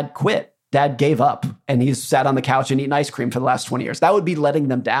say, Dad quit. Dad gave up and he's sat on the couch and eaten ice cream for the last 20 years. That would be letting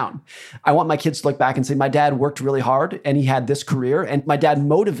them down. I want my kids to look back and say, my dad worked really hard and he had this career, and my dad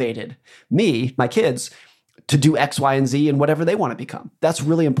motivated me, my kids, to do X, Y, and Z and whatever they want to become. That's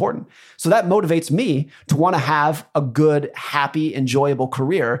really important. So that motivates me to want to have a good, happy, enjoyable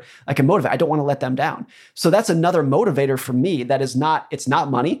career. I can motivate. I don't want to let them down. So that's another motivator for me. That is not, it's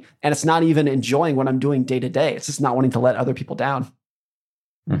not money, and it's not even enjoying what I'm doing day to day. It's just not wanting to let other people down.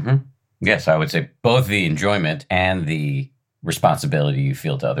 Mm-hmm. Yes, I would say both the enjoyment and the responsibility you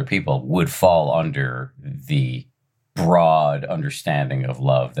feel to other people would fall under the broad understanding of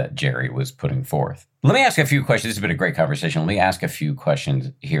love that Jerry was putting forth. Let me ask a few questions. This has been a great conversation. Let me ask a few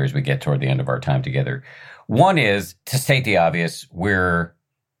questions here as we get toward the end of our time together. One is, to state the obvious, we're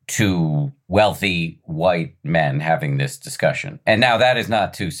two wealthy white men having this discussion. And now that is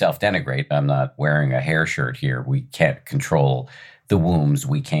not to self-denigrate. I'm not wearing a hair shirt here. We can't control the wombs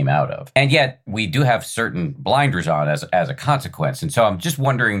we came out of. And yet we do have certain blinders on as a consequence. And so I'm just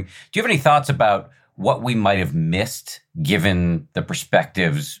wondering, do you have any thoughts about what we might have missed given the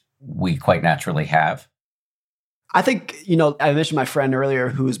perspectives we quite naturally have? I think, I mentioned my friend earlier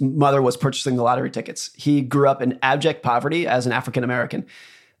whose mother was purchasing the lottery tickets. He grew up in abject poverty as an African American.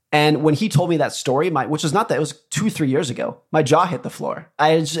 And when he told me that story, which was not that, it was 2-3 years ago, my jaw hit the floor.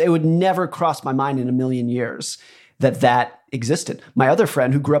 It would never cross my mind in a million years that existed. My other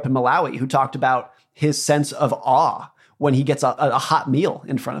friend who grew up in Malawi, who talked about his sense of awe when he gets a hot meal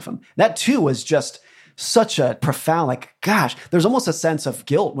in front of him. That too was just such a profound, like, gosh, there's almost a sense of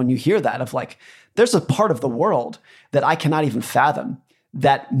guilt when you hear that, of like, there's a part of the world that I cannot even fathom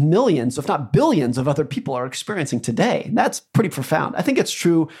that millions, if not billions, of other people are experiencing today. And that's pretty profound. I think it's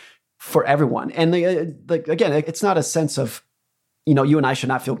true for everyone. And again, it's not a sense of, you and I should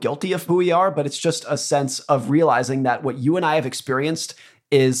not feel guilty of who we are, but it's just a sense of realizing that what you and I have experienced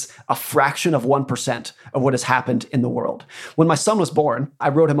is a fraction of 1% of what has happened in the world. When my son was born, I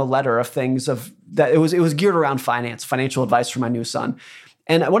wrote him a letter of things that it was geared around financial advice for my new son.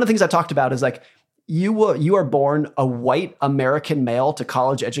 And one of the things I talked about is like, you are born a white American male to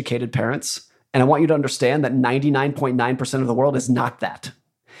college educated parents. And I want you to understand that 99.9% of the world is not that.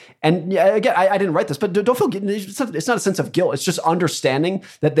 And again, I didn't write this, but don't feel it's not a sense of guilt. It's just understanding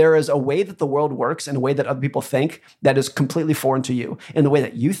that there is a way that the world works and a way that other people think that is completely foreign to you. And the way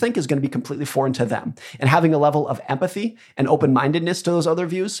that you think is going to be completely foreign to them. And having a level of empathy and open-mindedness to those other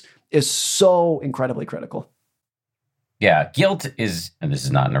views is so incredibly critical. Yeah, guilt is, and this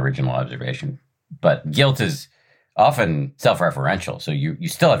is not an original observation, but guilt is often self-referential. So you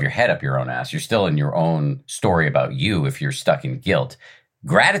still have your head up your own ass. You're still in your own story about you if you're stuck in guilt.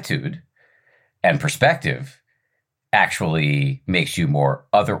 Gratitude and perspective actually makes you more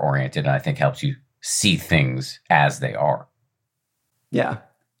other-oriented, and I think helps you see things as they are. Yeah.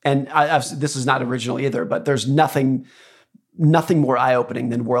 And this is not original either, but there's nothing more eye-opening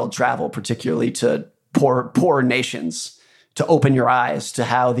than world travel, particularly to poor nations, to open your eyes to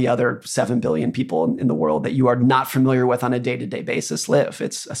how the other 7 billion people in the world that you are not familiar with on a day-to-day basis live.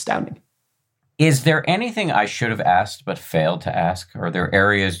 It's astounding. Is there anything I should have asked but failed to ask? Are there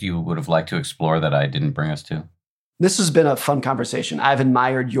areas you would have liked to explore that I didn't bring us to? This has been a fun conversation. I've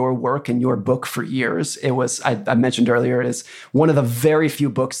admired your work and your book for years. It was, I mentioned earlier, it is one of the very few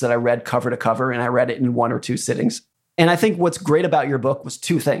books that I read cover to cover, and I read it in 1 or 2 sittings. And I think what's great about your book was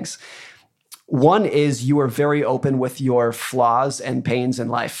 2 things. One is you are very open with your flaws and pains in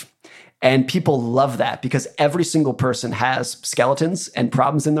life. And people love that because every single person has skeletons and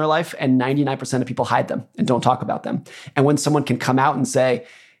problems in their life, and 99% of people hide them and don't talk about them. And when someone can come out and say,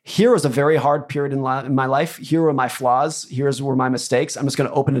 here was a very hard period in my life, here were my flaws, here's were my mistakes, I'm just going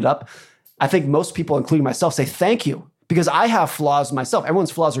to open it up. I think most people, including myself, say thank you because I have flaws myself.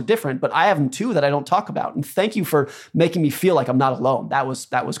 Everyone's flaws are different, but I have them too that I don't talk about. And thank you for making me feel like I'm not alone. That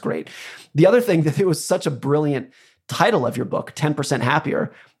was great. The other thing that it was such a brilliant title of your book, 10%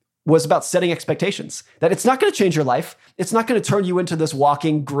 Happier, was about setting expectations, that it's not going to change your life. It's not going to turn you into this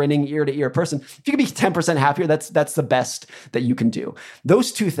walking, grinning, ear-to-ear person. If you can be 10% happier, that's the best that you can do.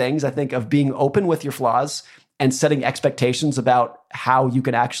 Those 2 things, I think, of being open with your flaws and setting expectations about how you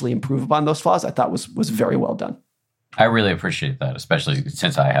can actually improve upon those flaws, I thought was very well done. I really appreciate that, especially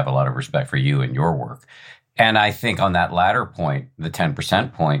since I have a lot of respect for you and your work. And I think on that latter point, the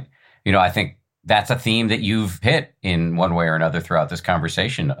 10% point, I think that's a theme that you've hit in one way or another throughout this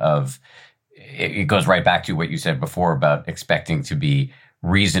conversation it goes right back to what you said before about expecting to be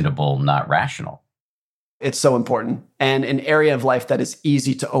reasonable, not rational. It's so important, and an area of life that is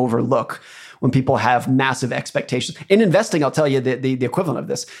easy to overlook when people have massive expectations. In investing, I'll tell you the equivalent of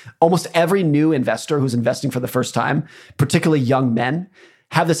this. Almost every new investor who's investing for the first time, particularly young men,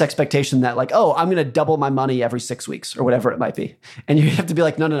 have this expectation that like, oh, I'm going to double my money every 6 weeks or whatever it might be. And you have to be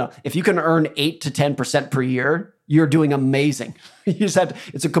like, no. If you can earn 8 to 10% per year, you're doing amazing. You just have to,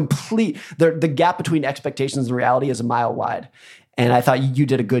 it's a complete, the gap between expectations and reality is a mile wide. And I thought you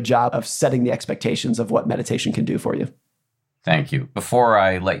did a good job of setting the expectations of what meditation can do for you. Thank you. Before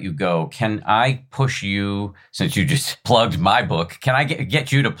I let you go, can I push you, since you just plugged my book, can I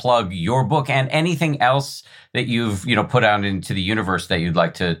get you to plug your book and anything else that you've put out into the universe that you'd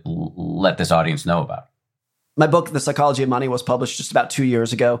like to let this audience know about? My book, The Psychology of Money, was published just about 2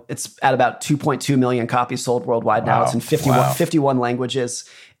 years ago. It's at about 2.2 million copies sold worldwide now. It's in 51 languages.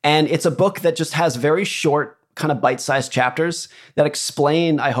 And it's a book that just has very short, kind of bite-sized chapters that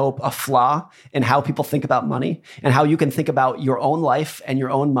explain, I hope, a flaw in how people think about money and how you can think about your own life and your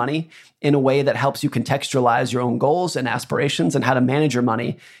own money in a way that helps you contextualize your own goals and aspirations and how to manage your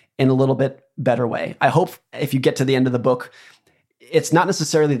money in a little bit better way. I hope if you get to the end of the book, it's not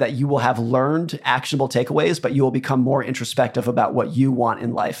necessarily that you will have learned actionable takeaways, but you will become more introspective about what you want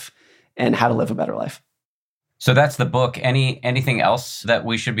in life and how to live a better life. So that's the book. Anything else that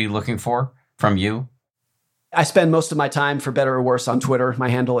we should be looking for from you? I spend most of my time, for better or worse, on Twitter. My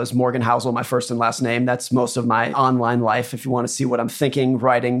handle is Morgan Housel, my first and last name. That's most of my online life. If you want to see what I'm thinking,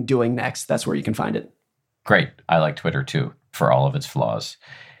 writing, doing next, that's where you can find it. Great. I like Twitter too, for all of its flaws.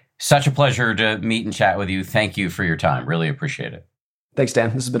 Such a pleasure to meet and chat with you. Thank you for your time. Really appreciate it. Thanks,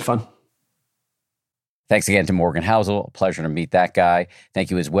 Dan. This has been fun. Thanks again to Morgan Housel. A pleasure to meet that guy.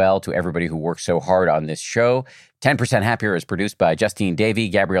 Thank you as well to everybody who worked so hard on this show. 10% Happier is produced by Justine Davey,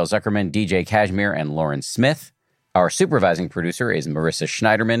 Gabrielle Zuckerman, DJ Kashmir, and Lauren Smith. Our supervising producer is Marissa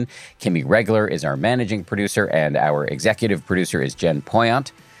Schneiderman. Kimmy Regler is our managing producer, and our executive producer is Jen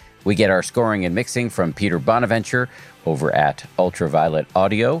Poyant. We get our scoring and mixing from Peter Bonaventure over at Ultraviolet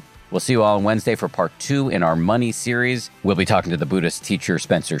Audio. We'll see you all on Wednesday for part 2 in our money series. We'll be talking to the Buddhist teacher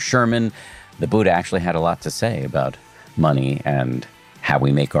Spencer Sherman. The Buddha actually had a lot to say about money and how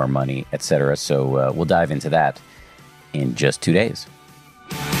we make our money, etc. So we'll dive into that in just 2 days.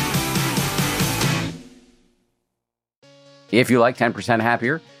 If you like 10%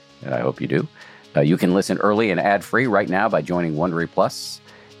 Happier, and I hope you do, you can listen early and ad-free right now by joining Wondery Plus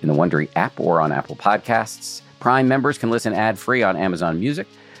in the Wondery app or on Apple Podcasts. Prime members can listen ad-free on Amazon Music.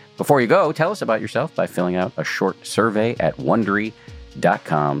 Before you go, tell us about yourself by filling out a short survey at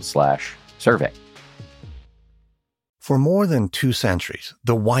Wondery.com/survey. For more than 2 centuries,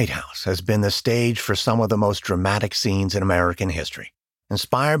 the White House has been the stage for some of the most dramatic scenes in American history.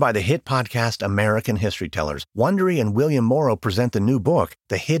 Inspired by the hit podcast American History Tellers, Wondery and William Morrow present the new book,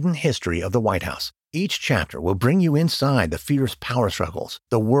 The Hidden History of the White House. Each chapter will bring you inside the fierce power struggles,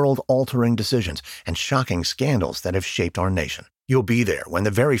 the world-altering decisions, and shocking scandals that have shaped our nation. You'll be there when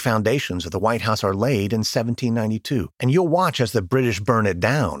the very foundations of the White House are laid in 1792, and you'll watch as the British burn it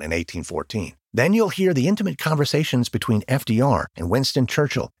down in 1814. Then you'll hear the intimate conversations between FDR and Winston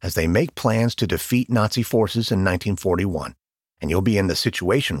Churchill as they make plans to defeat Nazi forces in 1941. And you'll be in the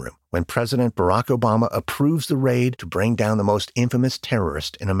Situation Room when President Barack Obama approves the raid to bring down the most infamous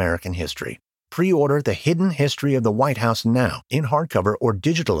terrorist in American history. Pre-order The Hidden History of the White House now in hardcover or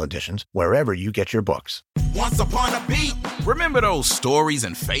digital editions wherever you get your books. Once upon a beat. Remember those stories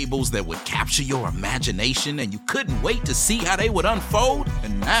and fables that would capture your imagination and you couldn't wait to see how they would unfold?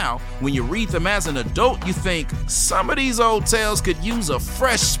 And now, when you read them as an adult, you think some of these old tales could use a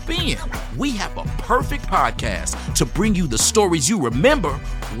fresh spin. We have a perfect podcast to bring you the stories you remember,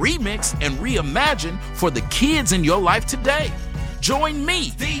 remix, and reimagine for the kids in your life today. Join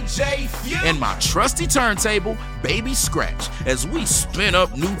me, DJ Few, and my trusty turntable, Baby Scratch, as we spin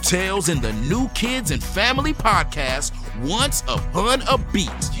up new tales in the New Kids and Family podcast, Once Upon a Beat.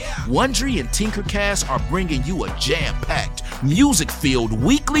 Wondery and Tinkercast are bringing you a jam-packed, music-filled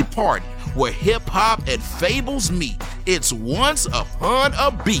weekly party where hip-hop and fables meet. It's Once Upon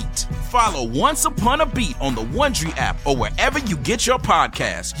a Beat. Follow Once Upon a Beat on the Wondery app or wherever you get your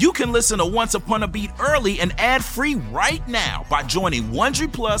podcasts. You can listen to Once Upon a Beat early and ad-free right now by joining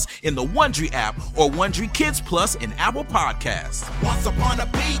Wondery Plus in the Wondery app or Wondery Kids Plus in Apple Podcasts. Once Upon a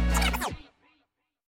Beat.